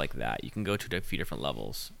 It's kind of like that. You can go to a few different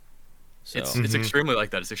levels. So It's extremely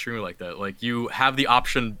like that. It's extremely like that. Like you have the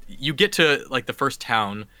option. You get to like the first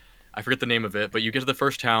town. I forget the name of it, but you get to the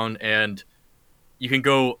first town and you can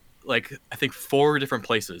go like I think 4 different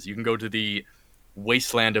places. You can go to the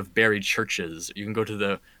wasteland of buried churches. You can go to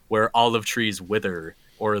the where olive trees wither,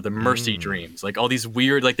 or the mercy dreams. Like all these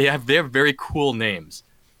weird, like they have very cool names,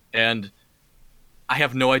 and I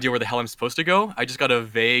have no idea where the hell I'm supposed to go. I just got a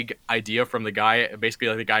vague idea from the guy, basically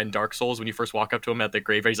like the guy in Dark Souls when you first walk up to him at the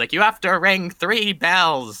graveyard. He's like, "You have to ring 3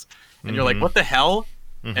 bells," and you're like, "What the hell?"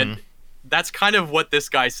 And that's kind of what this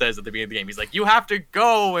guy says at the beginning of the game. He's like, you have to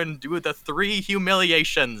go and do the 3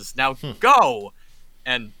 humiliations. Now go.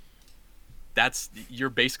 And you're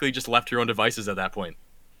basically just left to your own devices at that point.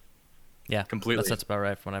 Yeah, completely. That's about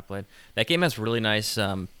right from when I played. That game has really nice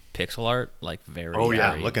pixel art, like very. Oh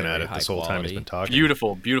yeah, very, looking very at it this whole time he's been talking.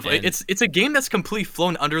 Beautiful, beautiful. And it's a game that's completely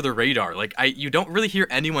flown under the radar. Like you don't really hear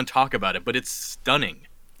anyone talk about it, but it's stunning.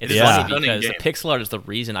 It's Yeah. funny Stunning because game. the pixel art is the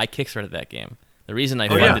reason I kickstarted that game. The reason I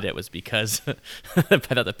Oh, yeah. funded it was because I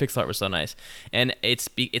thought the pixel art was so nice, and it's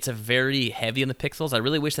a very heavy on the pixels. I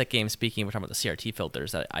really wish that game. Speaking, we're talking about the CRT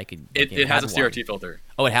filters that I could. that game It has a had one. CRT filter.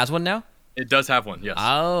 Oh, it has one now. It does have one, yes.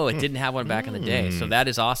 Oh, it didn't have one back in the day, so that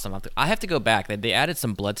is awesome. I have to go back. They added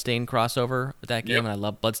some Bloodstain crossover with that game, Yep. and I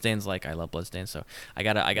love Bloodstains. Like I love Bloodstains, so I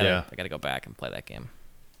gotta go back and play that game.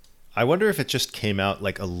 I wonder if it just came out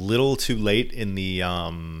like a little too late in the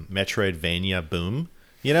Metroidvania boom.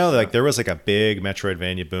 You know, like there was like a big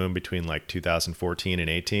Metroidvania boom between like 2014 and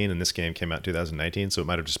 18, and this game came out 2019, so it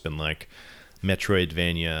might have just been like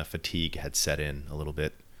Metroidvania fatigue had set in a little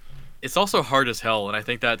bit. It's also hard as hell, and I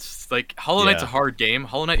think that's like Hollow Knight's Yeah. a hard game.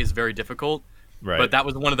 Hollow Knight is very difficult, Right. but that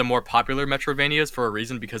was one of the more popular Metroidvanias for a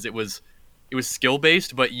reason, because it was skill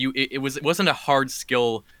based, but it wasn't a hard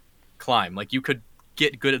skill climb. Like you could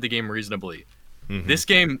get good at the game reasonably. Mhm. This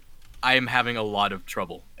game, I am having a lot of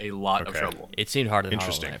trouble. A lot of Okay. trouble. It seemed harder than Hollow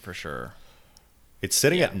Interesting. Knight for sure. It's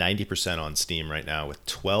sitting at 90% on Steam right now with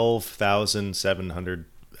 12,700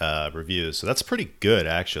 reviews. So that's pretty good,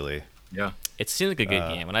 actually. Yeah. It seemed like a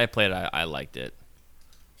good game. When I played it, I liked it.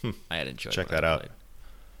 I had enjoyed. Check what that I out. played.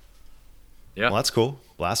 Yeah. Well, that's cool.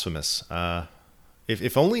 Blasphemous.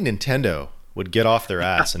 If only Nintendo would get off their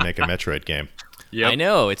ass and make a Metroid game. Yep. I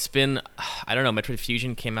know it's been. I don't know. Metroid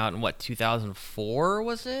Fusion came out in what 2004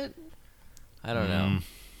 was it? I don't know.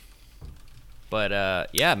 But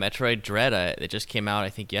yeah, Metroid Dread. It just came out I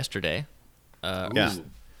think yesterday. Yeah.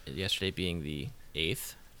 Yesterday being the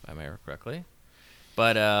 8th, if I remember correctly.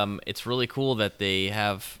 But it's really cool that they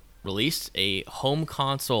have released a home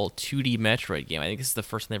console 2D Metroid game. I think this is the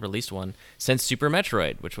first time they've released one since Super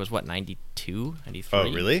Metroid, which was what 92, 93.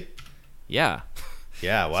 Oh, really? Yeah.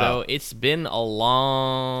 Yeah, wow. So it's been a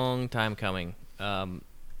long time coming. And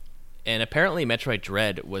apparently Metroid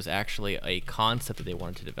Dread was actually a concept that they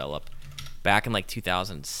wanted to develop back in like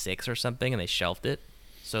 2006 or something, and they shelved it.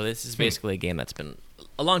 So this is basically a game that's been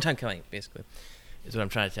a long time coming, basically, is what I'm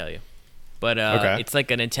trying to tell you. But Okay. it's like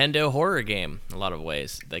a Nintendo horror game in a lot of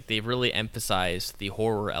ways. Like they've really emphasized the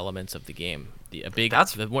horror elements of the game. One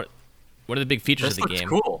of the big features This of the looks game.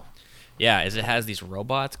 cool. Yeah, is it has these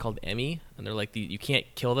robots called Emmy, and they're like you can't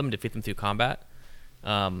kill them, defeat them through combat.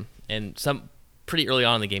 And some pretty early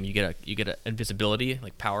on in the game, you get an invisibility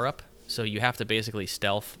like power up, so you have to basically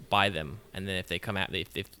stealth by them, and then if they come out,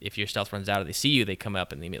 if your stealth runs out or they see you, they come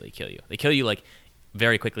up and they immediately kill you. They kill you like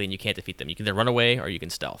very quickly, and you can't defeat them. You can either run away or you can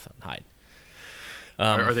stealth and hide.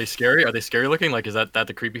 Are they scary? Are they scary looking? Like, is that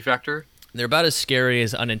the creepy factor? They're about as scary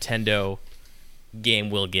as a Nintendo game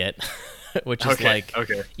will get, which is Okay.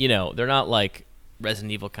 you know, they're not like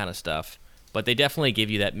Resident Evil kind of stuff, but they definitely give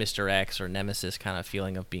you that Mr. X or Nemesis kind of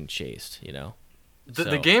feeling of being chased, you know?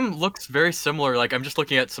 The game looks very similar. Like, I'm just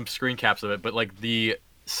looking at some screen caps of it, but like the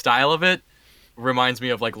style of it reminds me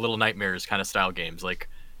of like Little Nightmares kind of style games, like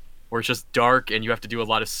where it's just dark and you have to do a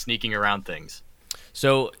lot of sneaking around things.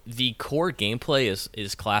 So the core gameplay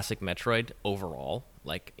is classic Metroid overall,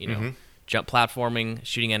 like, you know, jump platforming,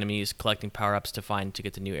 shooting enemies, collecting power-ups to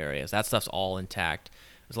get to new areas. That stuff's all intact.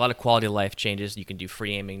 There's a lot of quality of life changes. You can do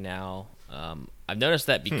free aiming now. I've noticed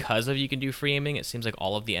that because of you can do free aiming, it seems like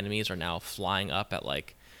all of the enemies are now flying up at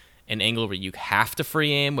like an angle where you have to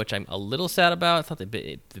free aim, which I'm a little sad about. It's not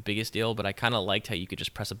the biggest deal, but I kind of liked how you could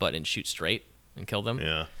just press a button and shoot straight and kill them.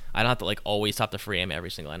 Yeah. I don't have to like always stop to free aim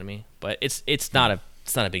every single enemy, but it's not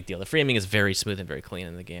a big deal. The free aiming is very smooth and very clean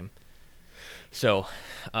in the game, so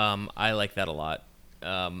I like that a lot.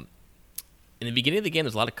 In the beginning of the game,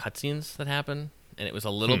 there's a lot of cutscenes that happen, and it was a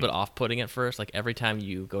little bit off-putting at first. Like every time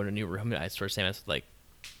you go to a new room, I sort of say it's like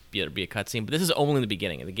be a cutscene, but this is only in the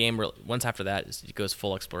beginning. In the game, once after that, it goes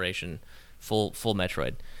full exploration, full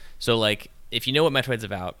Metroid. So like if you know what Metroid's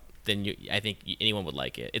about, then I think anyone would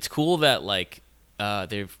like it. It's cool that like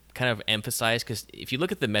they've kind of emphasized, because if you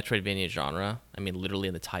look at the Metroidvania genre, I mean literally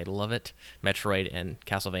in the title of it, Metroid and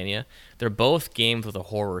Castlevania, they're both games with a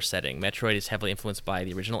horror setting. Metroid is heavily influenced by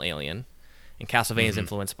the original Alien, and Castlevania is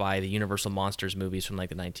influenced by the Universal Monsters movies from like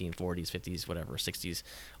the 1940s, 50s, whatever, 60s,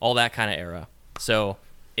 all that kind of era. So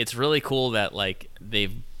it's really cool that like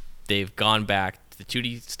they've gone back to the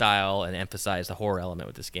 2D style and emphasized the horror element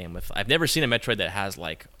with this game. I've never seen a Metroid that has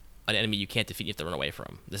like an enemy you can't defeat, you have to run away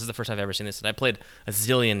from. This is the first time I've ever seen this, and I played a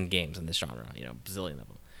zillion games in this genre, bazillion of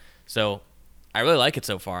them. So I really like it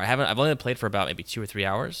so far. I've only played for about maybe 2 or 3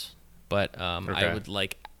 hours, but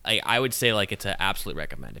I would say like it's an absolute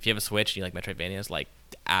recommend. If you have a Switch and you like Metroidvanias, like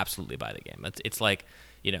absolutely buy the game. It's like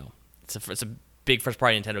it's a big first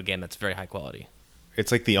party Nintendo game that's very high quality.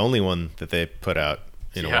 It's like the only one that they put out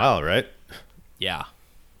in a while, right? Yeah.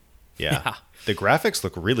 Yeah. The graphics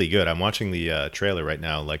look really good. I'm watching the trailer right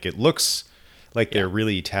now. Like it looks like they're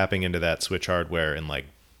really tapping into that Switch hardware and like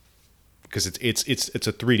because it's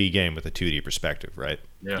a 3D game with a 2D perspective, right?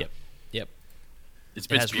 Yeah. Yep. It's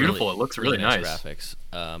beautiful. It looks really nice. Graphics.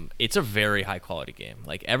 It's a very high quality game.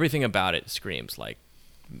 Like everything about it screams like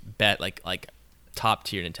top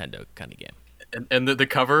tier Nintendo kind of game. And the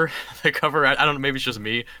cover, I don't know, maybe it's just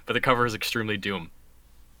me, but the cover is extremely Doom.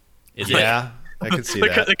 Yeah, I can see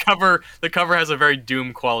that. The cover has a very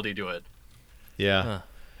Doom quality to it. Yeah. Huh.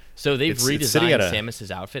 So they've redesigned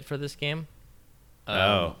Samus's outfit for this game.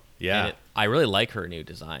 Yeah. I really like her new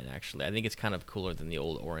design. Actually, I think it's kind of cooler than the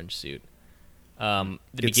old orange suit. The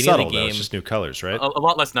beginning subtle, of the game, though. It's just new colors, right? A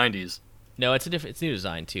lot less 90s. No, it's new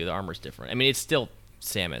design too. The armor's different. I mean, it's still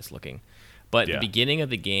Samus looking, but the beginning of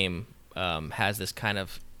the game has this kind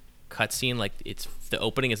of cutscene. Like the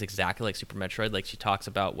opening is exactly like Super Metroid. Like she talks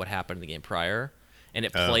about what happened in the game prior, and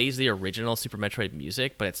it plays the original Super Metroid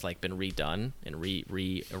music, but it's like been redone and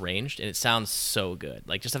rearranged, and it sounds so good.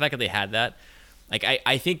 Like just the fact that they had that. Like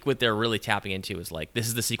I think what they're really tapping into is like this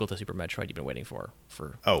is the sequel to Super Metroid you've been waiting for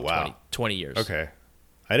 20 years. Okay.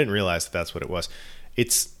 I didn't realize that's what it was.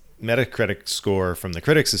 Its Metacritic score from the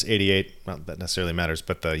critics is 88. Not that necessarily matters,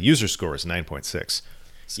 but the user score is 9.6.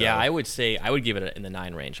 So. Yeah, I would give it in the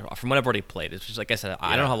 9 range from what I've already played. It's just like I said,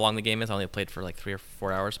 I don't know how long the game is. I only played for like 3 or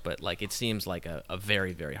 4 hours, but like it seems like a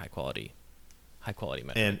very, very high quality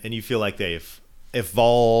Metroid. And you feel like they've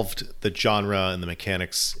evolved the genre and the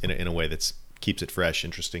mechanics in a way that's keeps it fresh,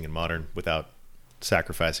 interesting, and modern without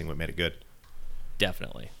sacrificing what made it good.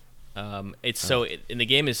 Definitely. And the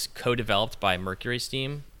game is co-developed by Mercury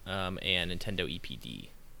Steam and Nintendo EPD.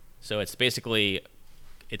 So it's basically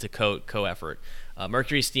a co-effort.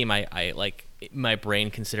 Mercury Steam, I like my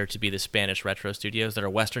brain considered to be the Spanish retro studios. They're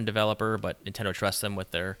a Western developer, but Nintendo trusts them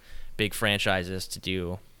with their big franchises to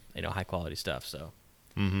do high quality stuff. So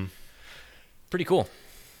pretty cool.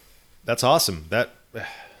 That's awesome.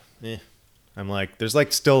 I'm like, there's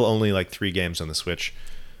like still only like 3 games on the Switch.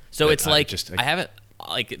 So it's like I haven't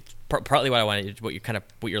like partly what I wanted, what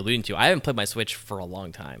you're alluding to. I haven't played my Switch for a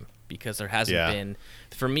long time because there hasn't been.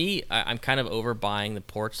 For me, I'm kind of over buying the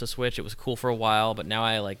ports to Switch. It was cool for a while, but now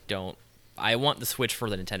I don't. I want the Switch for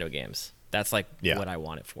the Nintendo games. That's like what I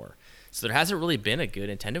want it for. So there hasn't really been a good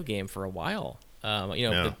Nintendo game for a while.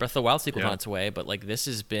 The Breath of the Wild sequel's on its way, but like this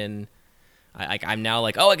has been. I'm now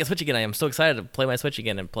like, I can Switch again. I am so excited to play my Switch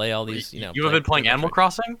again and play all these. You have been playing Animal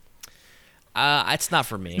Crossing? It's not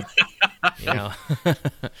for me.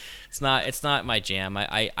 It's not my jam.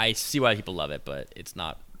 I see why people love it, but it's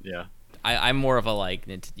not. Yeah. I'm more of a like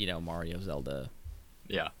Mario, Zelda.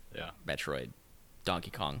 Yeah. Metroid,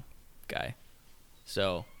 Donkey Kong guy.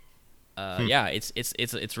 So,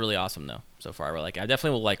 it's really awesome though so far. I definitely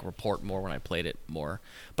will like report more when I played it more.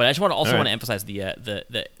 But I just want to emphasize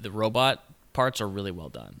the robot parts are really well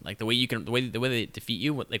done. Like the way they defeat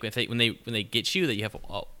you, like when they get you, that you have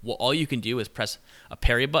all you can do is press a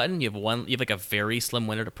parry button. You have like a very slim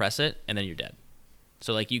window to press it, and then you're dead.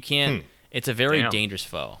 So like you can't. It's a very dangerous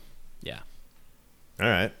foe. Yeah. All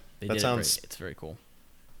right. It's very cool.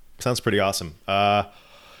 Sounds pretty awesome. I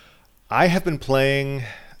have been playing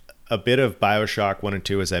a bit of BioShock 1 and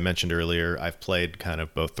 2, as I mentioned earlier. I've played kind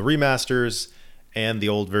of both the remasters and the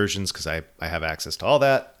old versions because I have access to all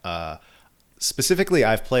that. Specifically,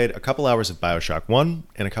 I've played a couple hours of BioShock 1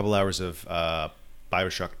 and a couple hours of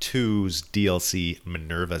BioShock 2's DLC,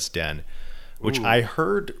 Minerva's Den, which I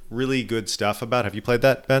heard really good stuff about. Have you played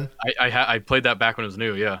that, Ben? I played that back when it was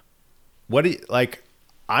new, yeah. What do you like?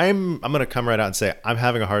 I'm gonna come right out and say I'm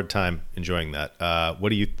having a hard time enjoying that. What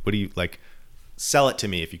do you like? Sell it to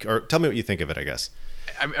me or tell me what you think of it. I guess.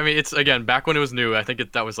 I mean, it's again back when it was new. I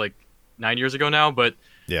think that was like 9 years ago now, but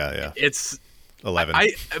yeah, it's 11.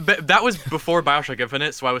 That was before BioShock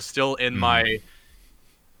Infinite, so I was still in my.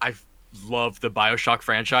 I love the BioShock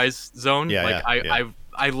franchise zone.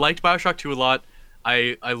 I liked BioShock 2 a lot.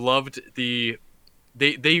 I loved they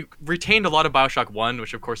retained a lot of BioShock 1,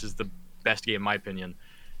 which of course is the best game in my opinion.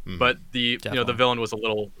 But the villain was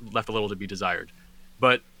left a little to be desired.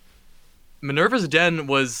 But Minerva's Den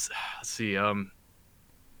was, let's see,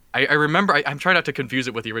 I remember I'm trying not to confuse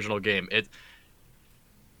it with the original game.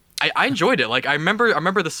 I enjoyed it. Like I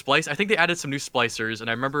remember the splice. I think they added some new splicers, and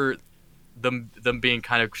I remember them being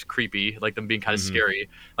kind of creepy, like them being kind of scary.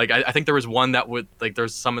 Like I think there was one that would like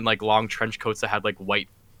there's some in like long trench coats that had like white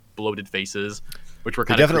bloated faces, which were They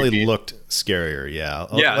kind of definitely creepy. looked scarier. Yeah.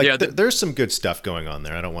 Yeah, Like, yeah. there's some good stuff going on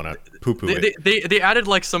there. I don't want to poo-poo it. They added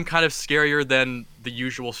like some kind of scarier than the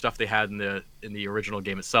usual stuff they had in the original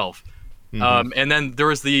game itself. And then there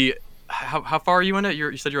was the how far are you in it?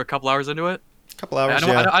 You said you're a couple hours into it. A couple hours.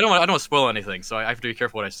 I don't want to spoil anything, so I have to be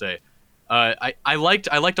careful what I say. I liked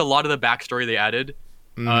a lot of the backstory they added.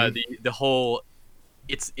 The whole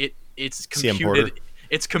it's CM Porter. computed.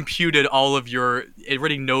 It's computed all of your. It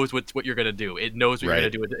already knows what you're gonna do. It knows what you're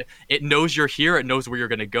Right. gonna do. It knows you're here. It knows where you're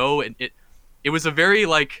gonna go. And it was a very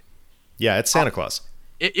like. Yeah, it's Santa Claus.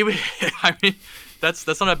 It was. I mean, that's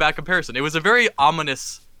not a bad comparison. It was a very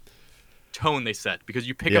ominous tone they set because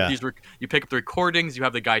you pick Yeah. up you pick up the recordings. You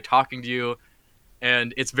have the guy talking to you.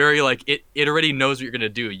 And it's very like it already knows what you're gonna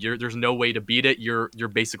do. There's no way to beat it. You're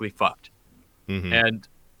basically fucked. And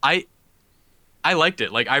I liked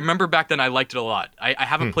it. Like I remember back then I liked it a lot. I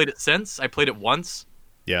haven't played it since. I played it once.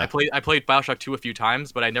 Yeah. I played BioShock 2 a few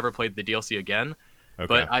times, but I never played the DLC again. Okay.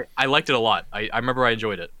 But I liked it a lot. I remember I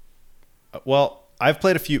enjoyed it. Well, I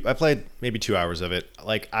played maybe 2 hours of it.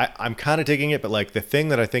 Like I'm kind of digging it, but like the thing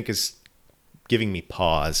that I think is giving me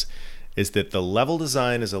pause is that the level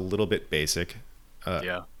design is a little bit basic.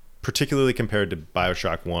 Yeah. Particularly compared to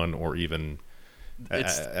BioShock 1 or even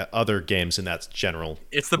It's- other games in that general.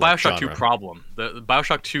 It's the like, BioShock 2 genre. problem. The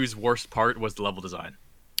BioShock 2's worst part was the level design.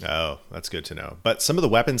 Oh, that's good to know. But some of the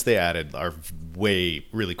weapons they added are way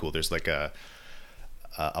really cool. There's like a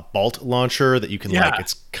bolt launcher that you can Yeah. like.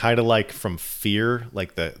 It's kind of like from Fear,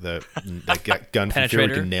 like the gun from Fear. You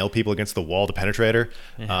Penetrator? can nail people against the wall. The Penetrator.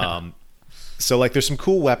 So like, there's some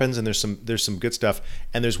cool weapons and there's some good stuff.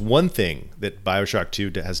 And there's one thing that BioShock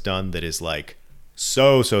 2 has done that is like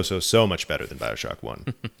so much better than BioShock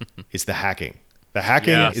 1. It's the hacking. The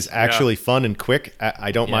hacking Yes, is actually fun and quick.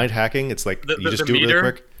 I don't mind hacking. It's like you just do it really meter?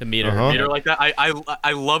 quick. The meter. Uh-huh. Meter like that.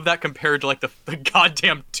 I love that compared to like the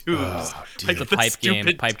goddamn tubes. Oh, dude. Like The pipe game,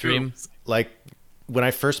 stupid Pipe Dream. tubes. Like when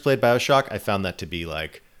I first played BioShock, I found that to be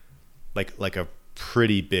like a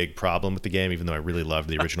pretty big problem with the game, even though I really loved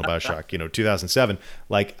the original BioShock, 2007.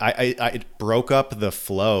 Like I it broke up the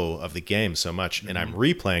flow of the game so much, and I'm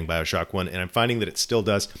replaying BioShock 1 and I'm finding that it still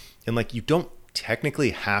does. And like, you don't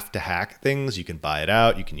technically have to hack things. You can buy it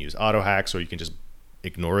out, you can use auto hacks, or you can just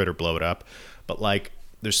ignore it or blow it up. But like,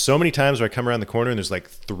 there's so many times where I come around the corner and there's like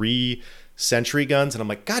 3 sentry guns and I'm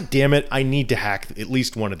like, God damn it, I need to hack at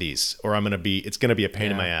least one of these or it's gonna be a pain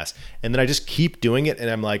in my ass. And then I just keep doing it, and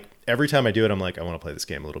I'm like, every time I do it, I'm like, I want to play this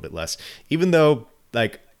game a little bit less. Even though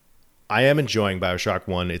like I am enjoying BioShock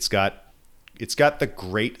 1. It's got the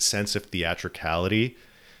great sense of theatricality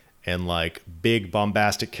and like big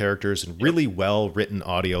bombastic characters and really well written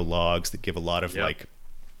audio logs that give a lot of like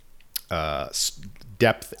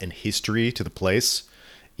depth and history to the place.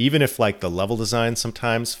 Even if like the level design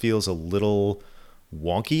sometimes feels a little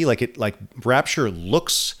wonky, like Rapture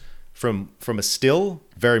looks from a still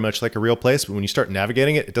very much like a real place, but when you start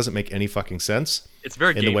navigating it, it doesn't make any fucking sense. It's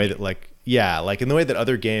very in the way gamey. that like in the way that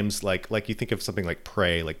other games like you think of something like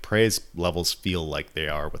Prey, like Prey's levels feel like they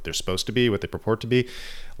are what they're supposed to be, what they purport to be.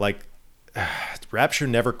 Like Rapture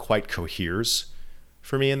never quite coheres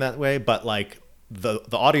for me in that way, but like the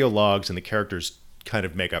audio logs and the characters kind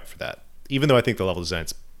of make up for that. Even though I think the level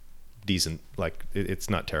design's decent, like it's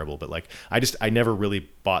not terrible, but like I never really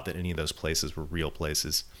bought that any of those places were real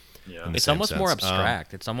places. Yeah. in the It's same almost more sense.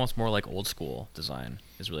 abstract. It's almost more like old school design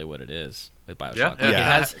is really what it is with BioShock. Yeah, Like, yeah, it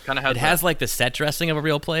has it kinda has it has that. like the set dressing of a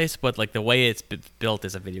real place, but like the way it's built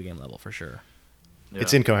is a video game level for sure.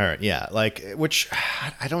 It's incoherent, yeah. Like, which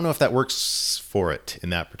I don't know if that works for it in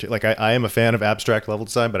that particular. Like, I am a fan of abstract level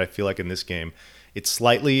design, but I feel like in this game, it's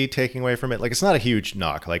slightly taking away from it. Like, it's not a huge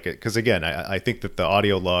knock, like, because again, I think that the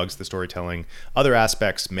audio logs, the storytelling, other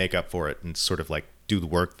aspects make up for it and sort of like do the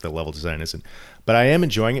work the level design isn't. But I am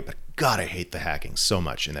enjoying it. But God, I hate the hacking so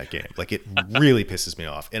much in that game. Like, it really pisses me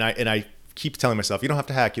off. And I keep telling myself, you don't have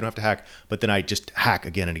to hack, but then I just hack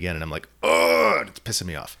again and again, and I'm like, oh, it's pissing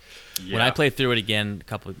me off. Yeah. When I played through it again,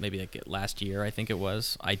 maybe like last year, I think it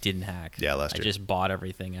was, I didn't hack. Yeah, last year. I just bought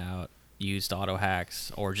everything out, used auto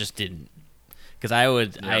hacks, or just didn't. Because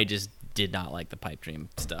I just did not like the Pipe Dream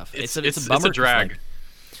stuff. It's a bummer. It's a drag.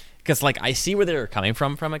 Because like I see where they're coming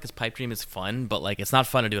from it, because Pipe Dream is fun, but like it's not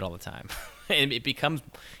fun to do it all the time. And it becomes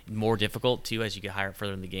more difficult too as you get higher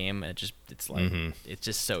further in the game. And it's like it's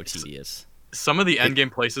just so tedious. Some of the end game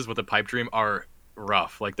places with the Pipe Dream are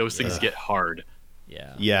rough. Like those things get hard.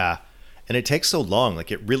 Yeah. Yeah. And it takes so long. Like,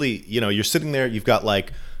 it really, you're sitting there, you've got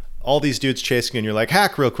like all these dudes chasing you, and you're like,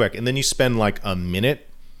 hack real quick, and then you spend like a minute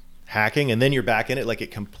hacking, and then you're back in it. Like,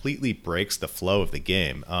 it completely breaks the flow of the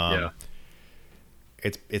game.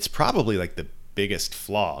 It's probably like the biggest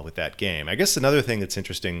flaw with that game. I guess another thing that's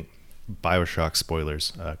interesting, BioShock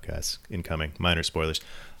spoilers, guys, incoming, minor spoilers.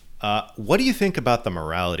 What do you think about the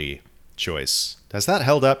morality choice? Has that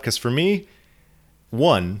held up? Because for me,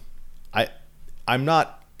 one, I'm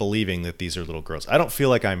not believing that these are little girls. I don't feel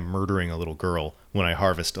like I'm murdering a little girl when I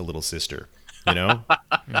harvest a little sister. You know,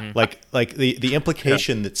 like the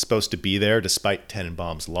implication that's supposed to be there, despite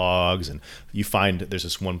Tenenbaum's logs, and there's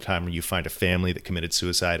this one time where you find a family that committed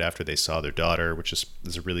suicide after they saw their daughter, which is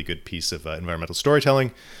a really good piece of environmental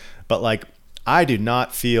storytelling. But like, I do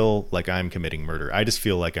not feel like I'm committing murder. I just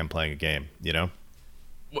feel like I'm playing a game. You know,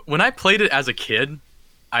 when I played it as a kid,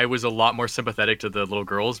 I was a lot more sympathetic to the little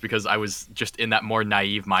girls because I was just in that more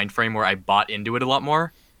naive mind frame where I bought into it a lot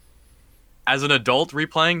more. As an adult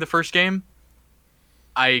replaying the first game,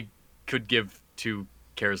 I could give 2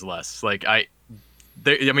 cares less. Like, I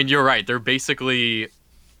mean, you're right. They're basically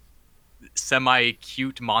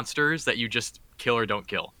semi-cute monsters that you just kill or don't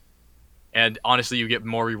kill. And honestly, you get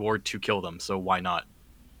more reward to kill them, so why not?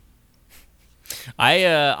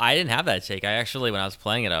 I didn't have that take. I actually, when I was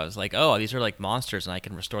playing it, I was like, oh, these are like monsters, and I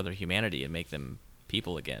can restore their humanity and make them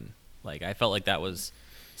people again. Like, I felt like that was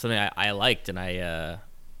something I liked, and I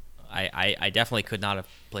definitely could not have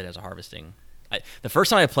played as a harvesting. The first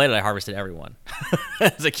time I played it, I harvested everyone.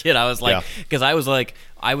 As a kid, I was like, because I was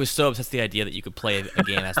so obsessed with the idea that you could play a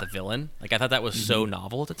game as the villain. Like, I thought that was so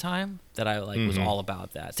novel at the time that I was all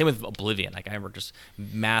about that. Same with Oblivion. Like, I remember just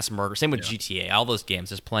mass murder. Same with GTA. All those games,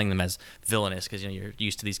 just playing them as villainous because you're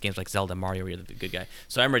used to these games like Zelda, Mario, where you're the good guy.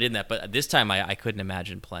 So I remember doing that. But this time, I couldn't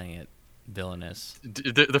imagine playing it villainous.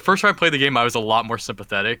 The first time I played the game, I was a lot more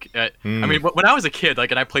sympathetic. I mean, when I was a kid,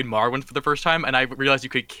 like, and I played Morrowind for the first time, and I realized you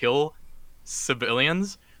could kill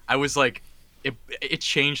civilians, I was like, it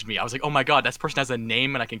changed me. I was like, oh my god, this person has a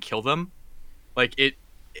name and I can kill them. Like,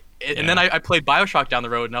 and then I played BioShock down the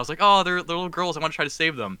road, and I was like, oh, they're little girls, I want to try to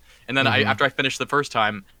save them. And then after I finished the first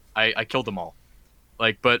time, I killed them all.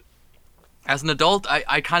 Like, but as an adult,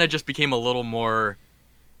 I kind of just became a little more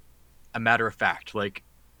a matter of fact. Like,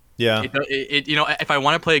 if I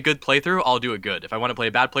want to play a good playthrough, I'll do it good. If I want to play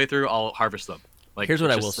a bad playthrough, I'll harvest them. Like, here's what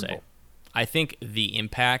I will say. I think the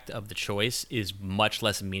impact of the choice is much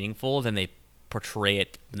less meaningful than they portray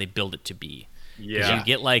it when they build it to be. Yeah, you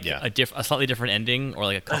get like a slightly different ending, or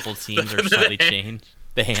like a couple scenes are slightly changed.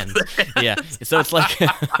 The hands, yeah. So it's like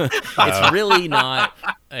it's really not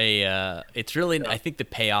a. It's really I think the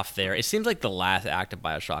payoff there. It seems like the last act of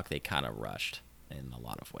BioShock they kind of rushed in a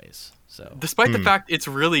lot of ways. So despite the fact it's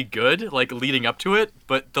really good, like leading up to it,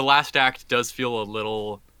 but the last act does feel a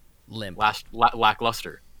little limp,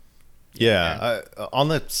 lackluster. Yeah, on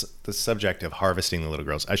the subject of harvesting the little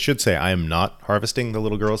girls, I should say I am not harvesting the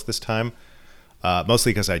little girls this time,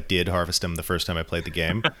 mostly because I did harvest them the first time I played the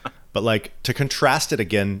game. But like, to contrast it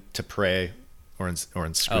again to Prey or in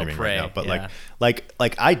Screaming right now, but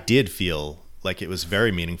like I did feel like it was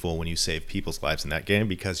very meaningful when you save people's lives in that game,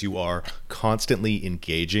 because you are constantly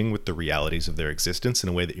engaging with the realities of their existence in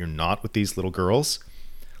a way that you're not with these little girls.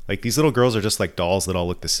 Like, these little girls are just like dolls that all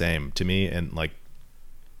look the same to me, and like,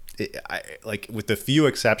 like, with the few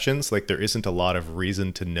exceptions, like, there isn't a lot of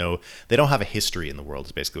reason to know. They don't have a history in the world,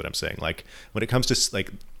 is basically what I'm saying. Like, when it comes to,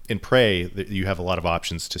 like, in Prey, you have a lot of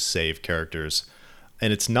options to save characters,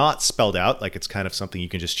 and it's not spelled out. Like, it's kind of something you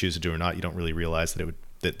can just choose to do or not. You don't really realize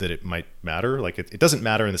that it might matter. Like, it doesn't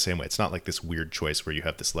matter in the same way. It's not like this weird choice where you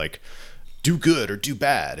have this, like, do good or do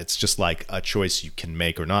bad. It's just like a choice you can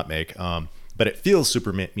make or not make. But it feels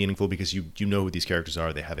super meaningful because you know who these characters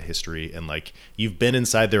are. They have a history, and like, you've been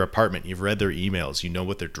inside their apartment, you've read their emails, you know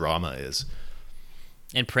what their drama is.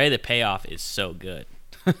 And Prey, the payoff is so good.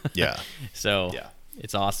 Yeah. So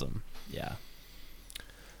it's awesome. Yeah.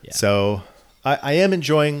 So I am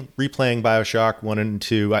enjoying replaying BioShock 1 and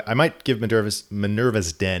 2. I might give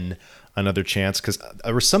Minerva's Den another chance, because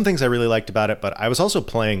there were some things I really liked about it, but I was also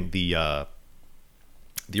playing the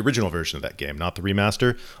original version of that game, not the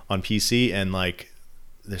remaster, on PC, and like,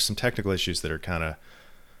 there's some technical issues that are kind of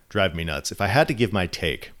driving me nuts. If I had to give my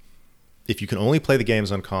take, if you can only play the games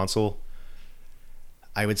on console,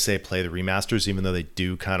 I would say play the remasters, even though they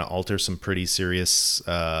do kind of alter some pretty serious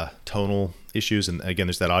tonal issues. And again,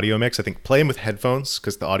 there's that audio mix. I think play them with headphones,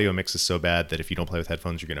 because the audio mix is so bad that if you don't play with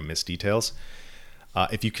headphones, you're going to miss details.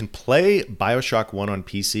 If you can play BioShock 1 on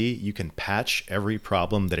PC, you can patch every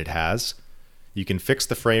problem that it has. You can fix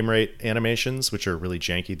the frame rate animations, which are really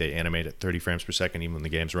janky. They animate at 30 frames per second, even when the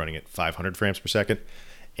game's running at 500 frames per second.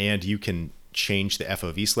 And you can changed the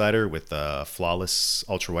FOV slider with the flawless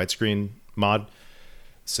ultra widescreen mod.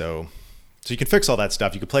 So you can fix all that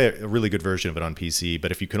stuff. You can play a really good version of it on PC,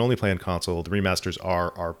 but if you can only play on console, the remasters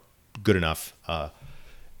are good enough.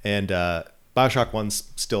 And BioShock 1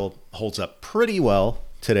 still holds up pretty well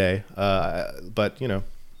today, but yeah.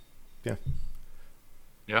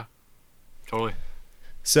 Yeah, totally.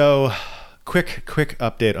 So, quick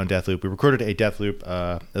update on Deathloop. We recorded a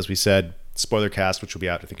Deathloop, as we said, spoiler cast, which will be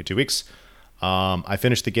out, I think, in 2 weeks. I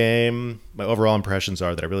finished the game. My overall impressions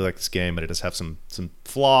are that I really like this game, but it does have some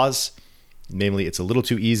flaws. Namely, it's a little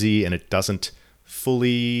too easy, and it doesn't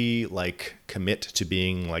fully commit to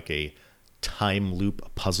being like a time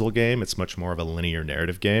loop puzzle game. It's much more of a linear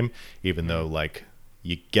narrative game, even though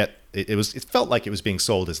you get it felt like it was being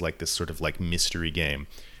sold as like this sort of like mystery game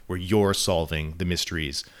where you're solving the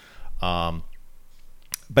mysteries. But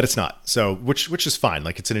it's not. So which is fine.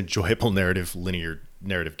 Like, it's an enjoyable linear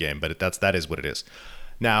narrative game, but that is what it is.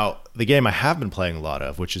 Now, the game I have been playing a lot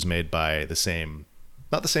of, which is made by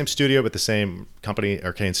not the same studio, but the same company,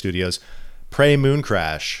 Arcane Studios, Prey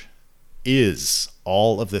Mooncrash, is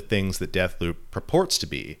all of the things that Deathloop purports to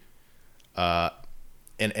be.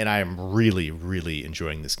 And I am really, really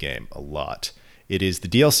enjoying this game a lot. It is the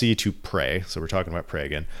DLC to Prey, so we're talking about Prey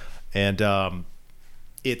again. And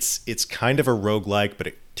it's kind of a roguelike, but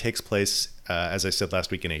it takes place, as I said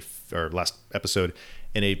last episode,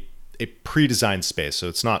 in a pre-designed space. So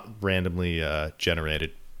it's not randomly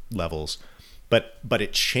generated levels, but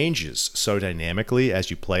it changes so dynamically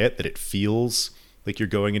as you play it that it feels like you're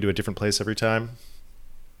going into a different place every time.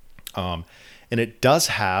 And it does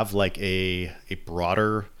have like a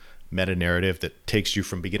broader meta narrative that takes you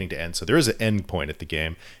from beginning to end. So there is an end point at the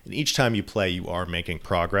game, and each time you play, you are making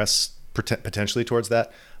progress potentially towards that.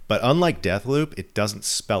 But unlike Deathloop, it doesn't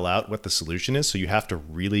spell out what the solution is, so you have to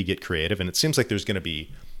really get creative. And it seems like there's going to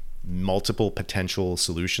be multiple potential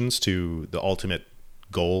solutions to the ultimate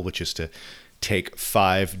goal, which is to take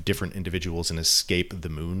 5 different individuals and escape the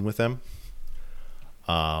moon with them.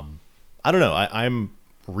 I don't know. I'm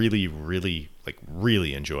really, really,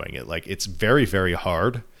 really enjoying it. Like, it's very, very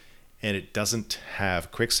hard, and it doesn't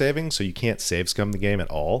have quick saving, so you can't save scum the game at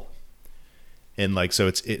all. And so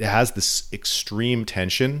it has this extreme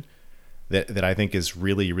tension that I think is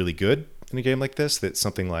really, really good in a game like this, that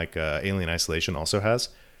something like Alien Isolation also has,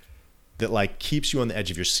 that keeps you on the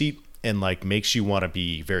edge of your seat and makes you want to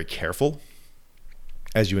be very careful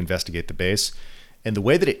as you investigate the base. And the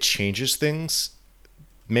way that it changes things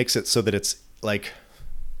makes it so that it's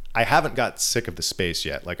I haven't got sick of the space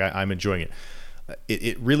yet. I'm enjoying it.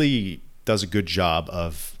 It really does a good job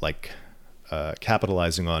of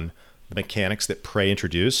capitalizing on the mechanics that Prey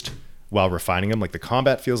introduced while refining them. The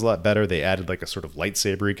combat feels a lot better. They added a sort of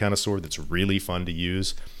lightsabery kind of sword that's really fun to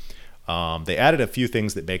use. They added a few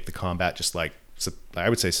things that make the combat just I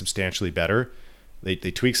would say substantially better. They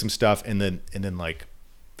tweak some stuff, and then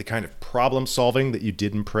the kind of problem solving that you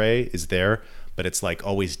did in Prey is there, but it's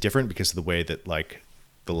always different because of the way that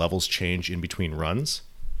the levels change in between runs.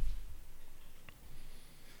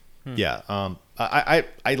 Yeah. I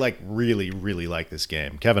really, really like this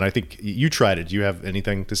game. Kevin, I think you tried it. Do you have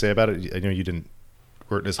anything to say about it? I know you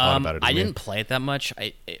weren't as hot about it as I me. didn't play it that much.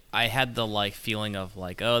 I had the feeling of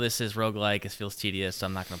oh, this is roguelike, it feels tedious, so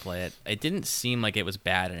I'm not going to play it. It didn't seem like it was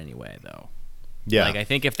bad in any way, though. Yeah. I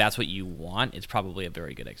think if that's what you want, it's probably a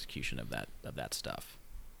very good execution of that stuff.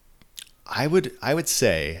 I would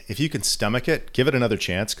say if you can stomach it, give it another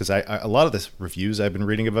chance, because a lot of the reviews I've been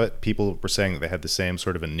reading about it, people were saying that they had the same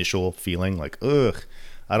sort of initial feeling ugh,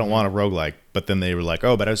 I don't want a roguelike, but then they were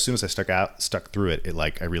oh, but as soon as I stuck through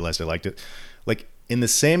it, I realized I liked it. In the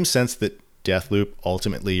same sense that Deathloop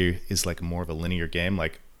ultimately is more of a linear game,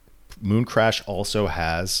 Mooncrash also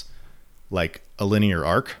has a linear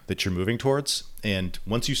arc that you're moving towards, and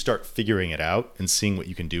once you start figuring it out and seeing what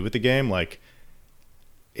you can do with the game,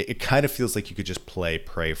 it kind of feels like you could just play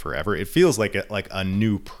Prey forever. It feels like a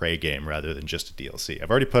new Prey game rather than just a DLC. I've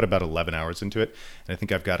already put about 11 hours into it, and I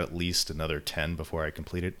think I've got at least another 10 before I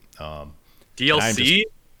complete it. DLC?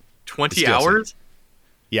 20 hours?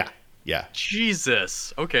 Yeah.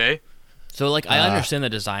 Jesus. Okay. So I understand the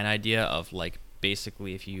design idea of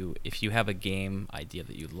basically if you have a game idea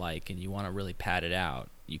that you like and you want to really pad it out,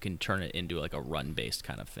 you can turn it into a run-based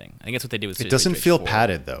kind of thing. I think that's what they do with City It doesn't Rage feel 4.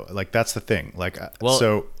 padded though. That's the thing.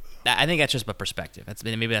 I think that's just a perspective.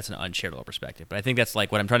 Maybe that's an uncharitable perspective, but I think that's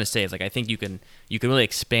what I'm trying to say is I think you can really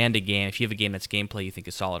expand a game. If you have a game that's gameplay you think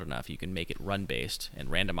is solid enough, you can make it run-based and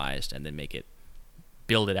randomized, and then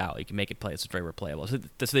build it out. You can make it play. It's very replayable. So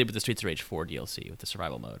that's what they did with the Streets of Rage 4 DLC with the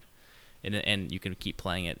survival mode. and you can keep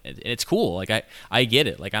playing it, and it's cool. Like I get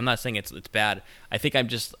it. Like I'm not saying it's bad. I think I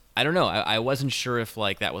don't know. I wasn't sure if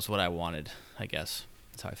like that was what I wanted. I guess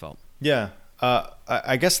that's how I felt. Yeah.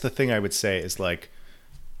 I guess the thing I would say is like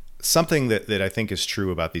something that I think is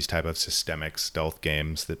true about these type of systemic stealth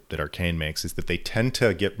games that Arcane makes is that they tend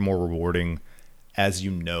to get more rewarding as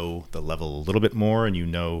you know the level a little bit more and you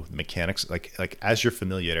know the mechanics. Like as your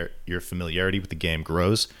familiarity with the game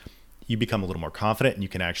grows, you become a little more confident and you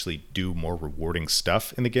can actually do more rewarding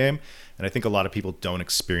stuff in the game. And I think a lot of people don't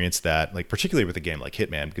experience that, like particularly with a game like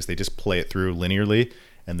Hitman, because they just play it through linearly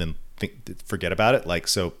and then forget about it. Like,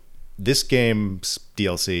 so this game's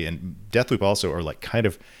DLC and Deathloop also are like kind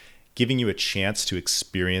of giving you a chance to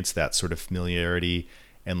experience that sort of familiarity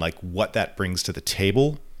and like what that brings to the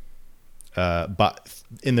table, but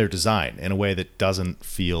in their design in a way that doesn't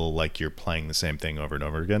feel like you're playing the same thing over and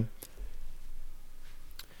over again.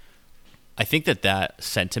 I think that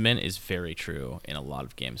sentiment is very true in a lot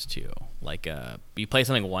of games too. Like you play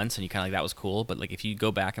something once and you kind of like, that was cool, but like if you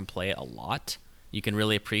go back and play it a lot, you can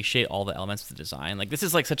really appreciate all the elements of the design. Like this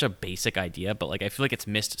is like such a basic idea, but like I feel like it's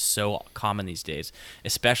missed so common these days,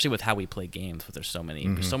 especially with how we play games. There's so many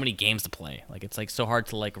games to play. Like it's like so hard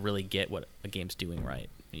to like really get what a game's doing right,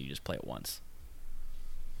 and you just play it once.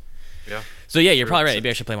 Yeah. So yeah, you're probably right. Maybe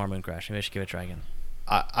I should play more Moon Crash. Maybe I should give it a try again.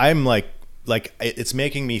 I'm like it's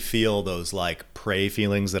making me feel those like Prey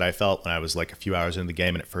feelings that I felt when I was like a few hours into the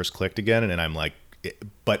game and it first clicked again, and I'm like,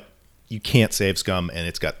 but you can't save scum, and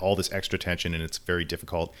it's got all this extra tension, and it's very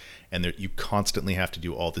difficult, and you constantly have to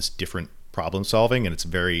do all this different problem solving, and it's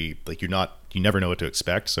very like you never know what to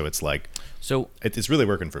expect. So it's like, so it's really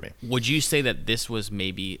working for me. Would you say that this was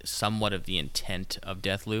maybe somewhat of the intent of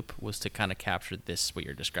Deathloop, was to kind of capture this, what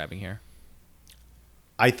you're describing here?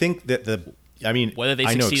 I think that whether they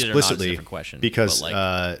I know succeeded or not is a explicitly different question, because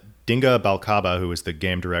Dinga Balkaba, who was the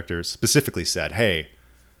game director, specifically said, hey,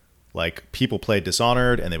 like people played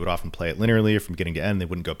Dishonored and they would often play it linearly from beginning to end. They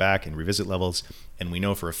wouldn't go back and revisit levels. And we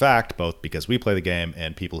know for a fact, both because we play the game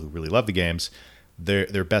and people who really love the games,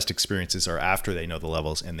 their best experiences are after they know the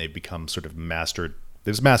levels and they've become sort of mastered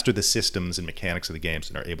the systems and mechanics of the games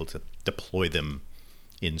and are able to deploy them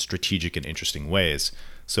in strategic and interesting ways.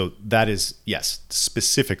 So that is, yes,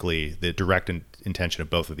 specifically the direct intention of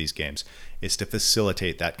both of these games is to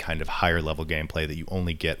facilitate that kind of higher level gameplay that you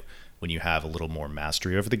only get when you have a little more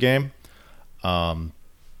mastery over the game. And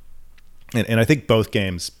I think both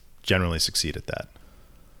games generally succeed at that.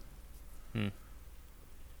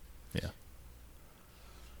 Yeah.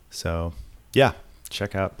 So, yeah,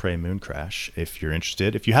 check out Prey Moon Crash if you're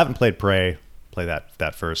interested. If you haven't played Prey, play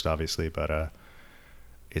that first, obviously, but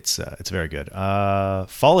it's very good.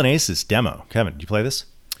 Fallen Aces demo. Kevin, did you play this?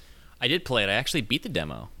 I did play it. I actually beat the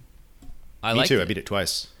demo. Me too. I beat it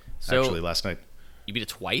twice, actually, last night. You beat it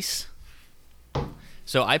twice?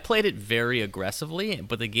 So I played it very aggressively,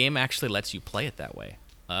 but the game actually lets you play it that way.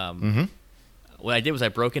 What I did was I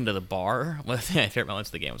broke into the bar. One of the favorite moments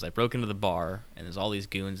of the game was I broke into the bar, and there's all these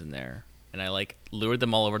goons in there. And I like lured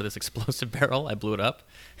them all over to this explosive barrel. I blew it up.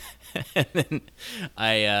 And then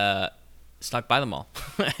I snuck by them all.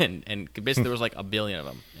 and basically there was like a billion of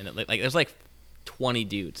them. And there's like 20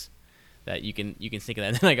 dudes that you can sneak in.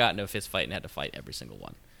 And then I got into a fist fight and had to fight every single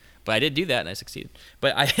one. But I did do that, and I succeeded.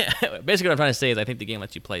 But basically what I'm trying to say is I think the game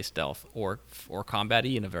lets you play stealth or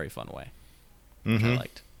combat-y in a very fun way, which I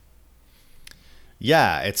liked.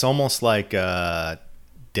 Yeah, it's almost like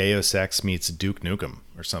Deus Ex meets Duke Nukem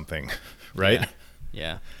or something, right?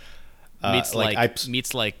 Yeah. Meets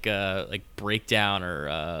like Breakdown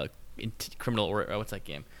or Criminal or what's that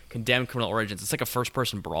game? Condemned Criminal Origins. It's like a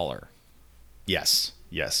first-person brawler. Yes.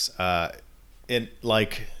 And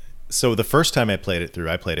like. So the first time I played it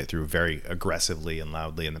through very aggressively and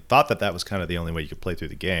loudly, and thought that was kind of the only way you could play through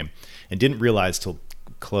the game, and didn't realize till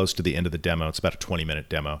close to the end of the demo, it's about a 20-minute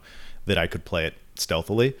demo, that I could play it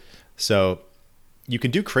stealthily. So you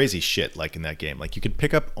can do crazy shit like in that game. Like you can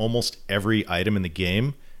pick up almost every item in the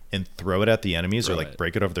game and throw it at the enemies or like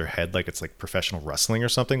break it over their head like it's like professional wrestling or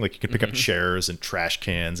something. Like you can pick up chairs and trash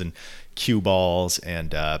cans and cue balls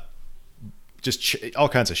and just all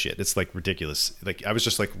kinds of shit. It's like ridiculous. Like I was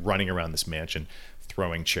just like running around this mansion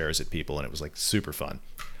throwing chairs at people, and it was like super fun.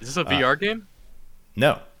 Is this a VR game?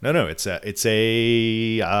 No. It's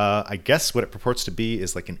a I guess what it purports to be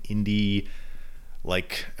is like an indie,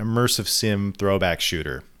 like immersive sim throwback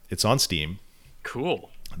shooter. It's on Steam.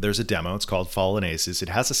 Cool. There's a demo. It's called Fallen Aces. It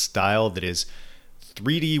has a style that is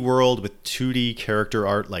 3D world with 2D character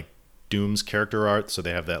art, like Doom's character art, so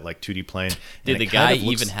they have that like 2D plane. Dude, the guy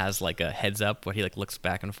even has like a heads up where he like looks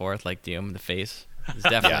back and forth like Doom in the face. There's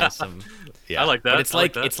definitely some. Yeah, I like that. But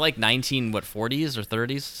it's like 1940s or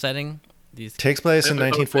 30s setting. these Takes place in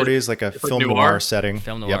 1940s, like a it's like film noir? noir setting.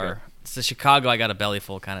 film Yep. noir. It's the Chicago I got a belly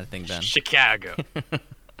full kind of thing, Ben. Chicago.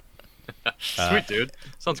 Sweet, dude.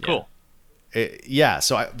 Sounds cool. Yeah,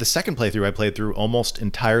 so the second playthrough I played through almost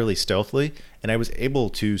entirely stealthily, and I was able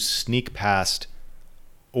to sneak past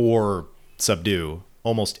or subdue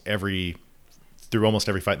almost every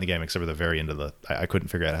fight in the game except for the very end of the. I couldn't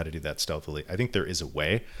figure out how to do that stealthily. I think there is a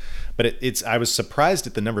way, but it's. I was surprised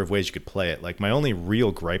at the number of ways you could play it. Like, my only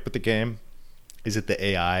real gripe with the game is that the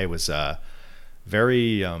AI was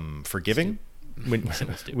very forgiving.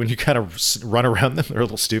 When you kind of run around them, they're a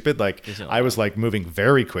little stupid. Like, I was like moving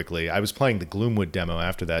very quickly. I was playing the Gloomwood demo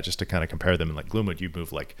after that just to kind of compare them. And like Gloomwood, you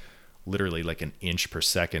move like literally like an inch per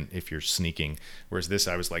second if you're sneaking, whereas this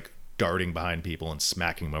I was like darting behind people and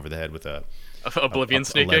smacking them over the head with a Oblivion a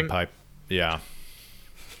sneaking. lead pipe. Yeah,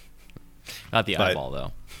 Not the eyeball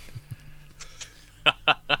though.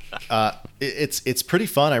 it's pretty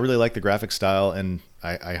fun. I really like the graphic style, and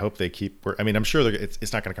I hope they keep. I mean, I'm sure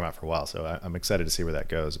it's not going to come out for a while, so I'm excited to see where that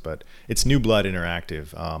goes. But it's New Blood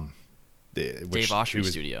Interactive, Dave Oshry's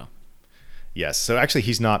studio. Yes, so actually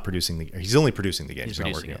he's not producing he's only producing the game. He's not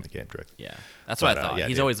producing working it. on the game directly. Yeah, that's what I thought. yeah,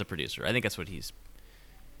 He's yeah. always a producer. I think that's what he's.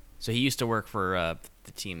 So he used to work for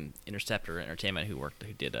the team Interceptor Entertainment, who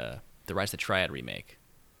did the Rise of the Triad remake,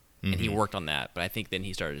 and he worked on that. But I think then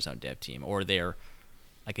he started his own dev team, or they're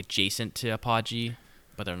like adjacent to Apogee,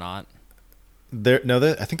 but they're not.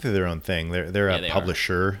 I think they're their own thing. They're Yeah, a they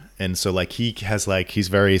publisher, and so like he's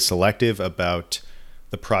very selective about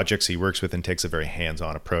the projects he works with and takes a very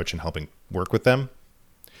hands-on approach in helping work with them.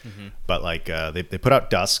 But like they put out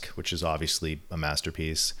Dusk, which is obviously a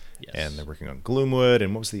masterpiece, Yes. and they're working on Gloomwood.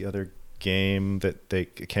 And what was the other game that they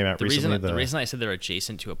came out recently? The reason I said they're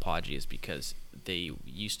adjacent to Apogee is because they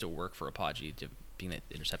used to work for Apogee, being that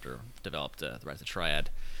Interceptor developed the Rise of the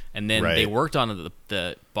Triad, and then they Right. worked on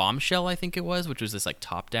the Bombshell, I think it was, which was this like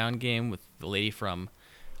top-down game with the lady from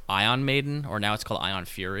Ion Maiden, or now it's called Ion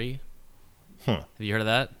Fury. Huh. Have you heard of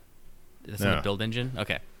that? That's in No. the Build Engine.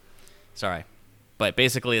 Okay, sorry, but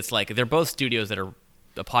basically it's like they're both studios that are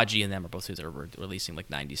Apogee and them are both studios that are releasing like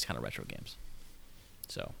 90s kind of retro games,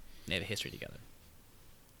 so they have a history together.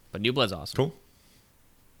 But New Blood's awesome. Cool.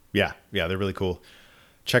 Yeah, they're really cool.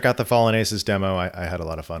 Check out the Fallen Aces demo. I had a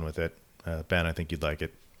lot of fun with it. Ben, I think you'd like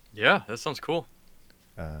it. Yeah, that sounds cool.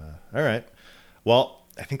 All right. Well,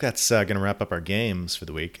 I think that's going to wrap up our games for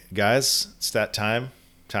the week. Guys, it's that time.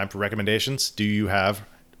 Time for recommendations. Do you have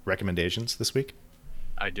recommendations this week?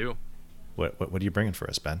 I do. What are you bringing for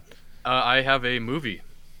us, Ben? I have a movie.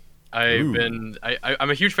 I'm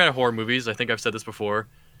a huge fan of horror movies. I think I've said this before.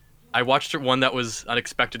 I watched one that was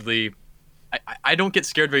unexpectedly. I don't get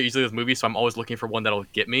scared very easily with movies, so I'm always looking for one that'll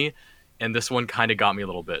get me. And this one kind of got me a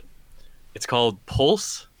little bit. It's called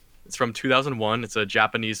Pulse. It's from 2001. It's a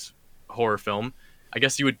Japanese horror film. I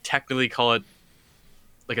guess you would technically call it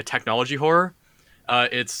like a technology horror. I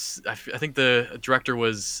think the director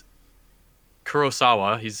was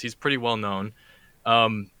Kurosawa. He's pretty well known.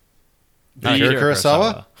 Not Akira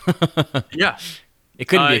Kurosawa? Yeah. It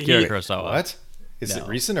couldn't be Akira he- Kurosawa. What? Is it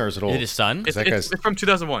recent or is it old? Is it his son? It's, that it's, guy's- it's from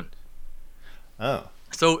 2001. Oh.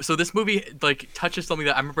 So this movie like touches something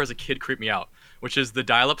that I remember as a kid creeped me out, which is the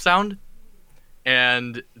dial-up sound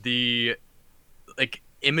and the like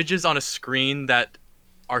images on a screen that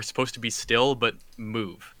are supposed to be still but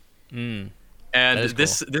move. And That is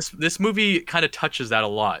this movie kind of touches that a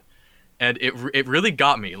lot, and it really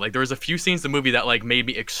got me. Like there was a few scenes in the movie that like made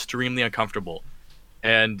me extremely uncomfortable,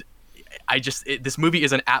 and this movie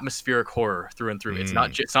is an atmospheric horror through and through. It's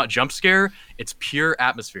not jump scare. It's pure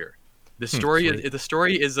atmosphere. The story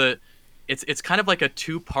is it's kind of like a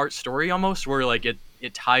two-part story almost, where like it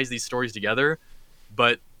ties these stories together,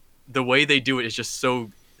 but the way they do it is just so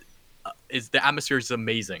the atmosphere is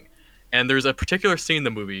amazing. And there's a particular scene in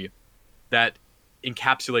the movie that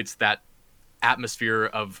encapsulates that atmosphere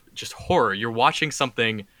of just horror. You're watching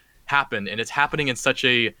something happen, and it's happening in such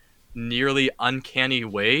a nearly uncanny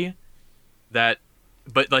way that,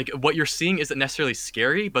 but like what you're seeing isn't necessarily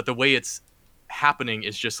scary, but the way it's happening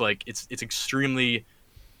is just like it's extremely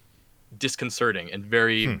disconcerting and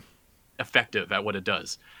very effective at what it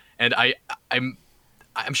does. And I'm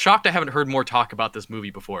shocked I haven't heard more talk about this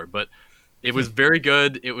movie before, but it was very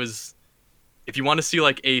good. It was, if you want to see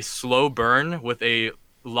like a slow burn with a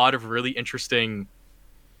lot of really interesting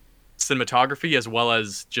cinematography, as well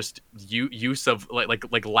as just use of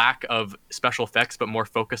like lack of special effects, but more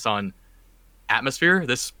focus on atmosphere,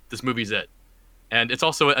 this movie's it. And it's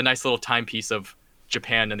also a nice little timepiece of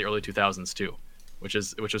Japan in the early 2000s too, which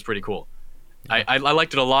is pretty cool. Yeah. I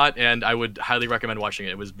liked it a lot, and I would highly recommend watching it.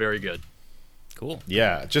 It was very good. Cool.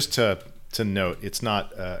 Yeah, just to to note, it's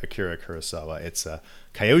not Akira Kurosawa. It's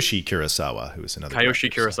Kiyoshi Kurosawa, who is another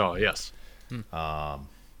Kiyoshi director, so. Kurosawa, yes.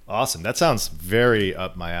 Awesome. That sounds very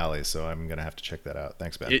up my alley, so I'm going to have to check that out.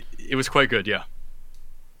 Thanks, Ben. It was quite good, yeah.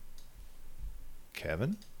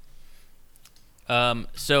 Kevin?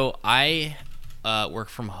 So I work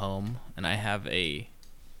from home, and I have a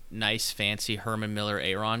nice, fancy Herman Miller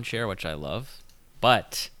Aeron chair, which I love.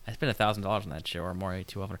 But I spent $1,000 on that chair, or more,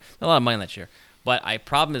 too often. A lot of money on that chair. But my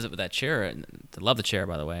problem is with that chair, and I love the chair,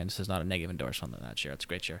 by the way, and this is not a negative endorsement on that chair. It's a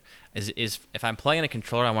great chair. Is if I'm playing a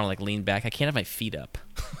controller, I want to like lean back. I can't have my feet up.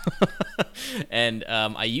 And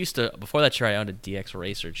I used to, before that chair, I owned a DX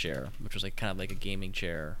Racer chair, which was like kind of like a gaming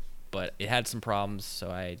chair. But it had some problems, so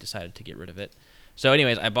I decided to get rid of it. So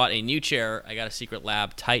anyways, I bought a new chair. I got a Secret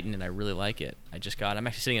Lab Titan, and I really like it. I'm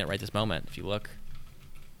actually sitting in it right this moment. If you look,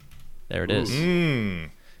 there it is.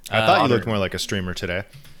 I thought you looked more like a streamer today.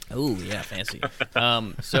 Oh, yeah, fancy.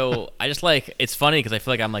 So I just like, it's funny because I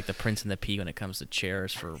feel like I'm like the Prince and the Pea when it comes to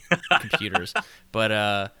chairs for computers. But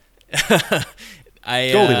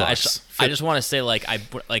I just want to say, like, I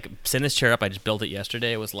send this chair up. I just built it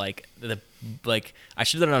yesterday. It was like I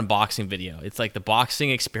should have done an unboxing video. It's like the boxing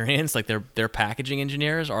experience. Like their packaging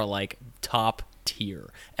engineers are like top tier.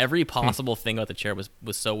 Every possible thing about the chair was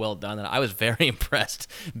so well done that I was very impressed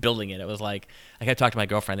building it. It was like I kept talking to my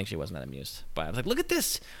girlfriend. I think she wasn't that amused, but I was like, "Look at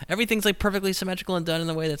this! Everything's like perfectly symmetrical and done in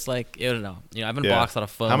a way that's like I don't know. I've unboxed a lot of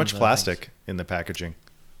phones. How much plastic in the packaging?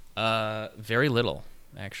 Very little,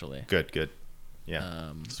 actually. Good.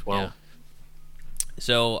 Yeah. Well.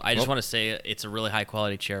 So I just want to say it's a really high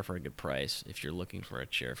quality chair for a good price. If you're looking for a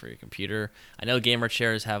chair for your computer, I know gamer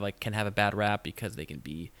chairs can have a bad rap because they can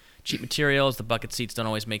be cheap materials. The bucket seats don't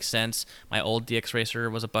always make sense. My old DX Racer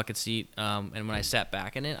was a bucket seat, and when I sat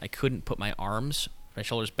back in it, I couldn't put my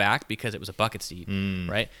shoulders back because it was a bucket seat.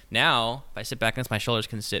 Right now, if I sit back in this, my shoulders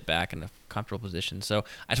can sit back in a comfortable position. So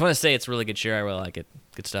I just want to say it's a really good chair. I really like it.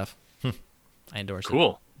 Good stuff. I endorse it.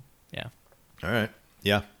 Cool. Yeah. All right.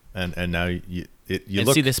 Yeah. And now you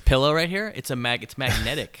see this pillow right here? It's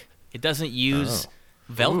magnetic. It doesn't use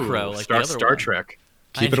Velcro like the other Star one. Trek.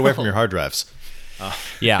 Keep it away from your hard drives.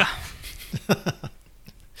 Yeah.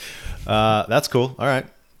 That's cool. All right.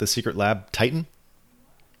 The Secret Lab Titan.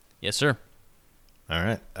 Yes, sir. All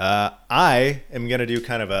right. I am going to do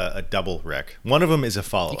kind of a double rec. One of them is a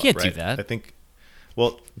follow-up. You can't right? do that. I think.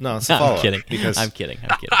 Well, no, it's a follow-up. I'm kidding. Because I'm kidding.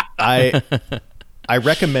 I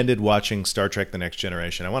recommended watching Star Trek: The Next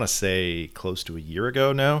Generation. I want to say close to a year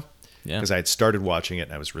ago now, because I had started watching it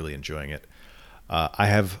and I was really enjoying it. I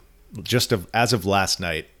have as of last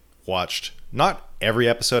night watched not every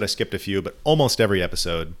episode. I skipped a few, but almost every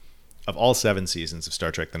episode of all 7 seasons of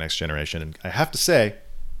Star Trek: The Next Generation. And I have to say,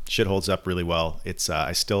 shit holds up really well. It's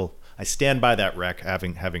I stand by that rec,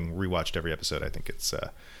 having rewatched every episode. I think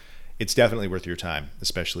it's definitely worth your time,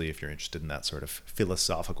 especially if you're interested in that sort of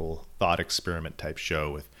philosophical thought experiment type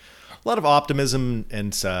show with a lot of optimism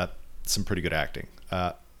and some pretty good acting.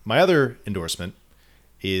 My other endorsement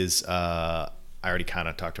is I already kind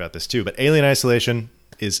of talked about this too, but Alien Isolation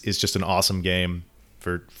is just an awesome game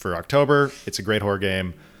for October. It's a great horror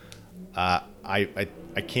game. I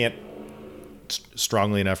can't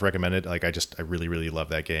strongly enough recommend it. Like I really, really love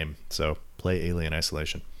that game. So play Alien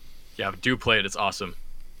Isolation. Yeah, do play it. It's awesome.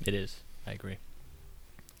 It is. I agree.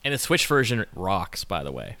 And the Switch version rocks, by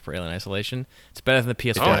the way, for Alien Isolation. It's better than the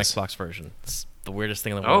PS4 and Xbox version. It's the weirdest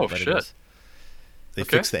thing in the world. Oh, shit. They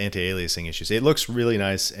fixed the anti-aliasing issues. It looks really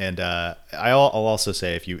nice, and I'll also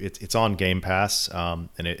say it's on Game Pass, and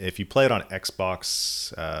if you play it on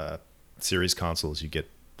Xbox Series consoles, you get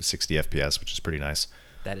the 60 FPS, which is pretty nice.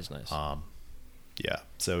 That is nice. Yeah,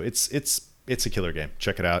 so it's a killer game.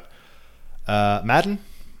 Check it out. Madden,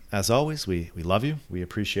 as always, we love you. We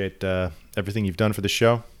appreciate everything you've done for the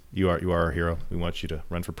show. You are our hero. We want you to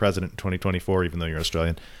run for president in 2024, even though you're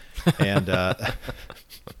Australian. And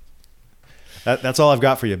that's all I've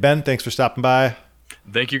got for you. Ben, thanks for stopping by.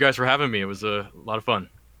 Thank you guys for having me. It was a lot of fun.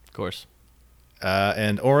 Of course.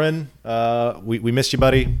 And Oren, we missed you,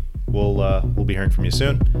 buddy. We'll be hearing from you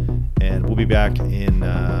soon, and we'll be back in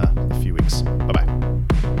a few weeks.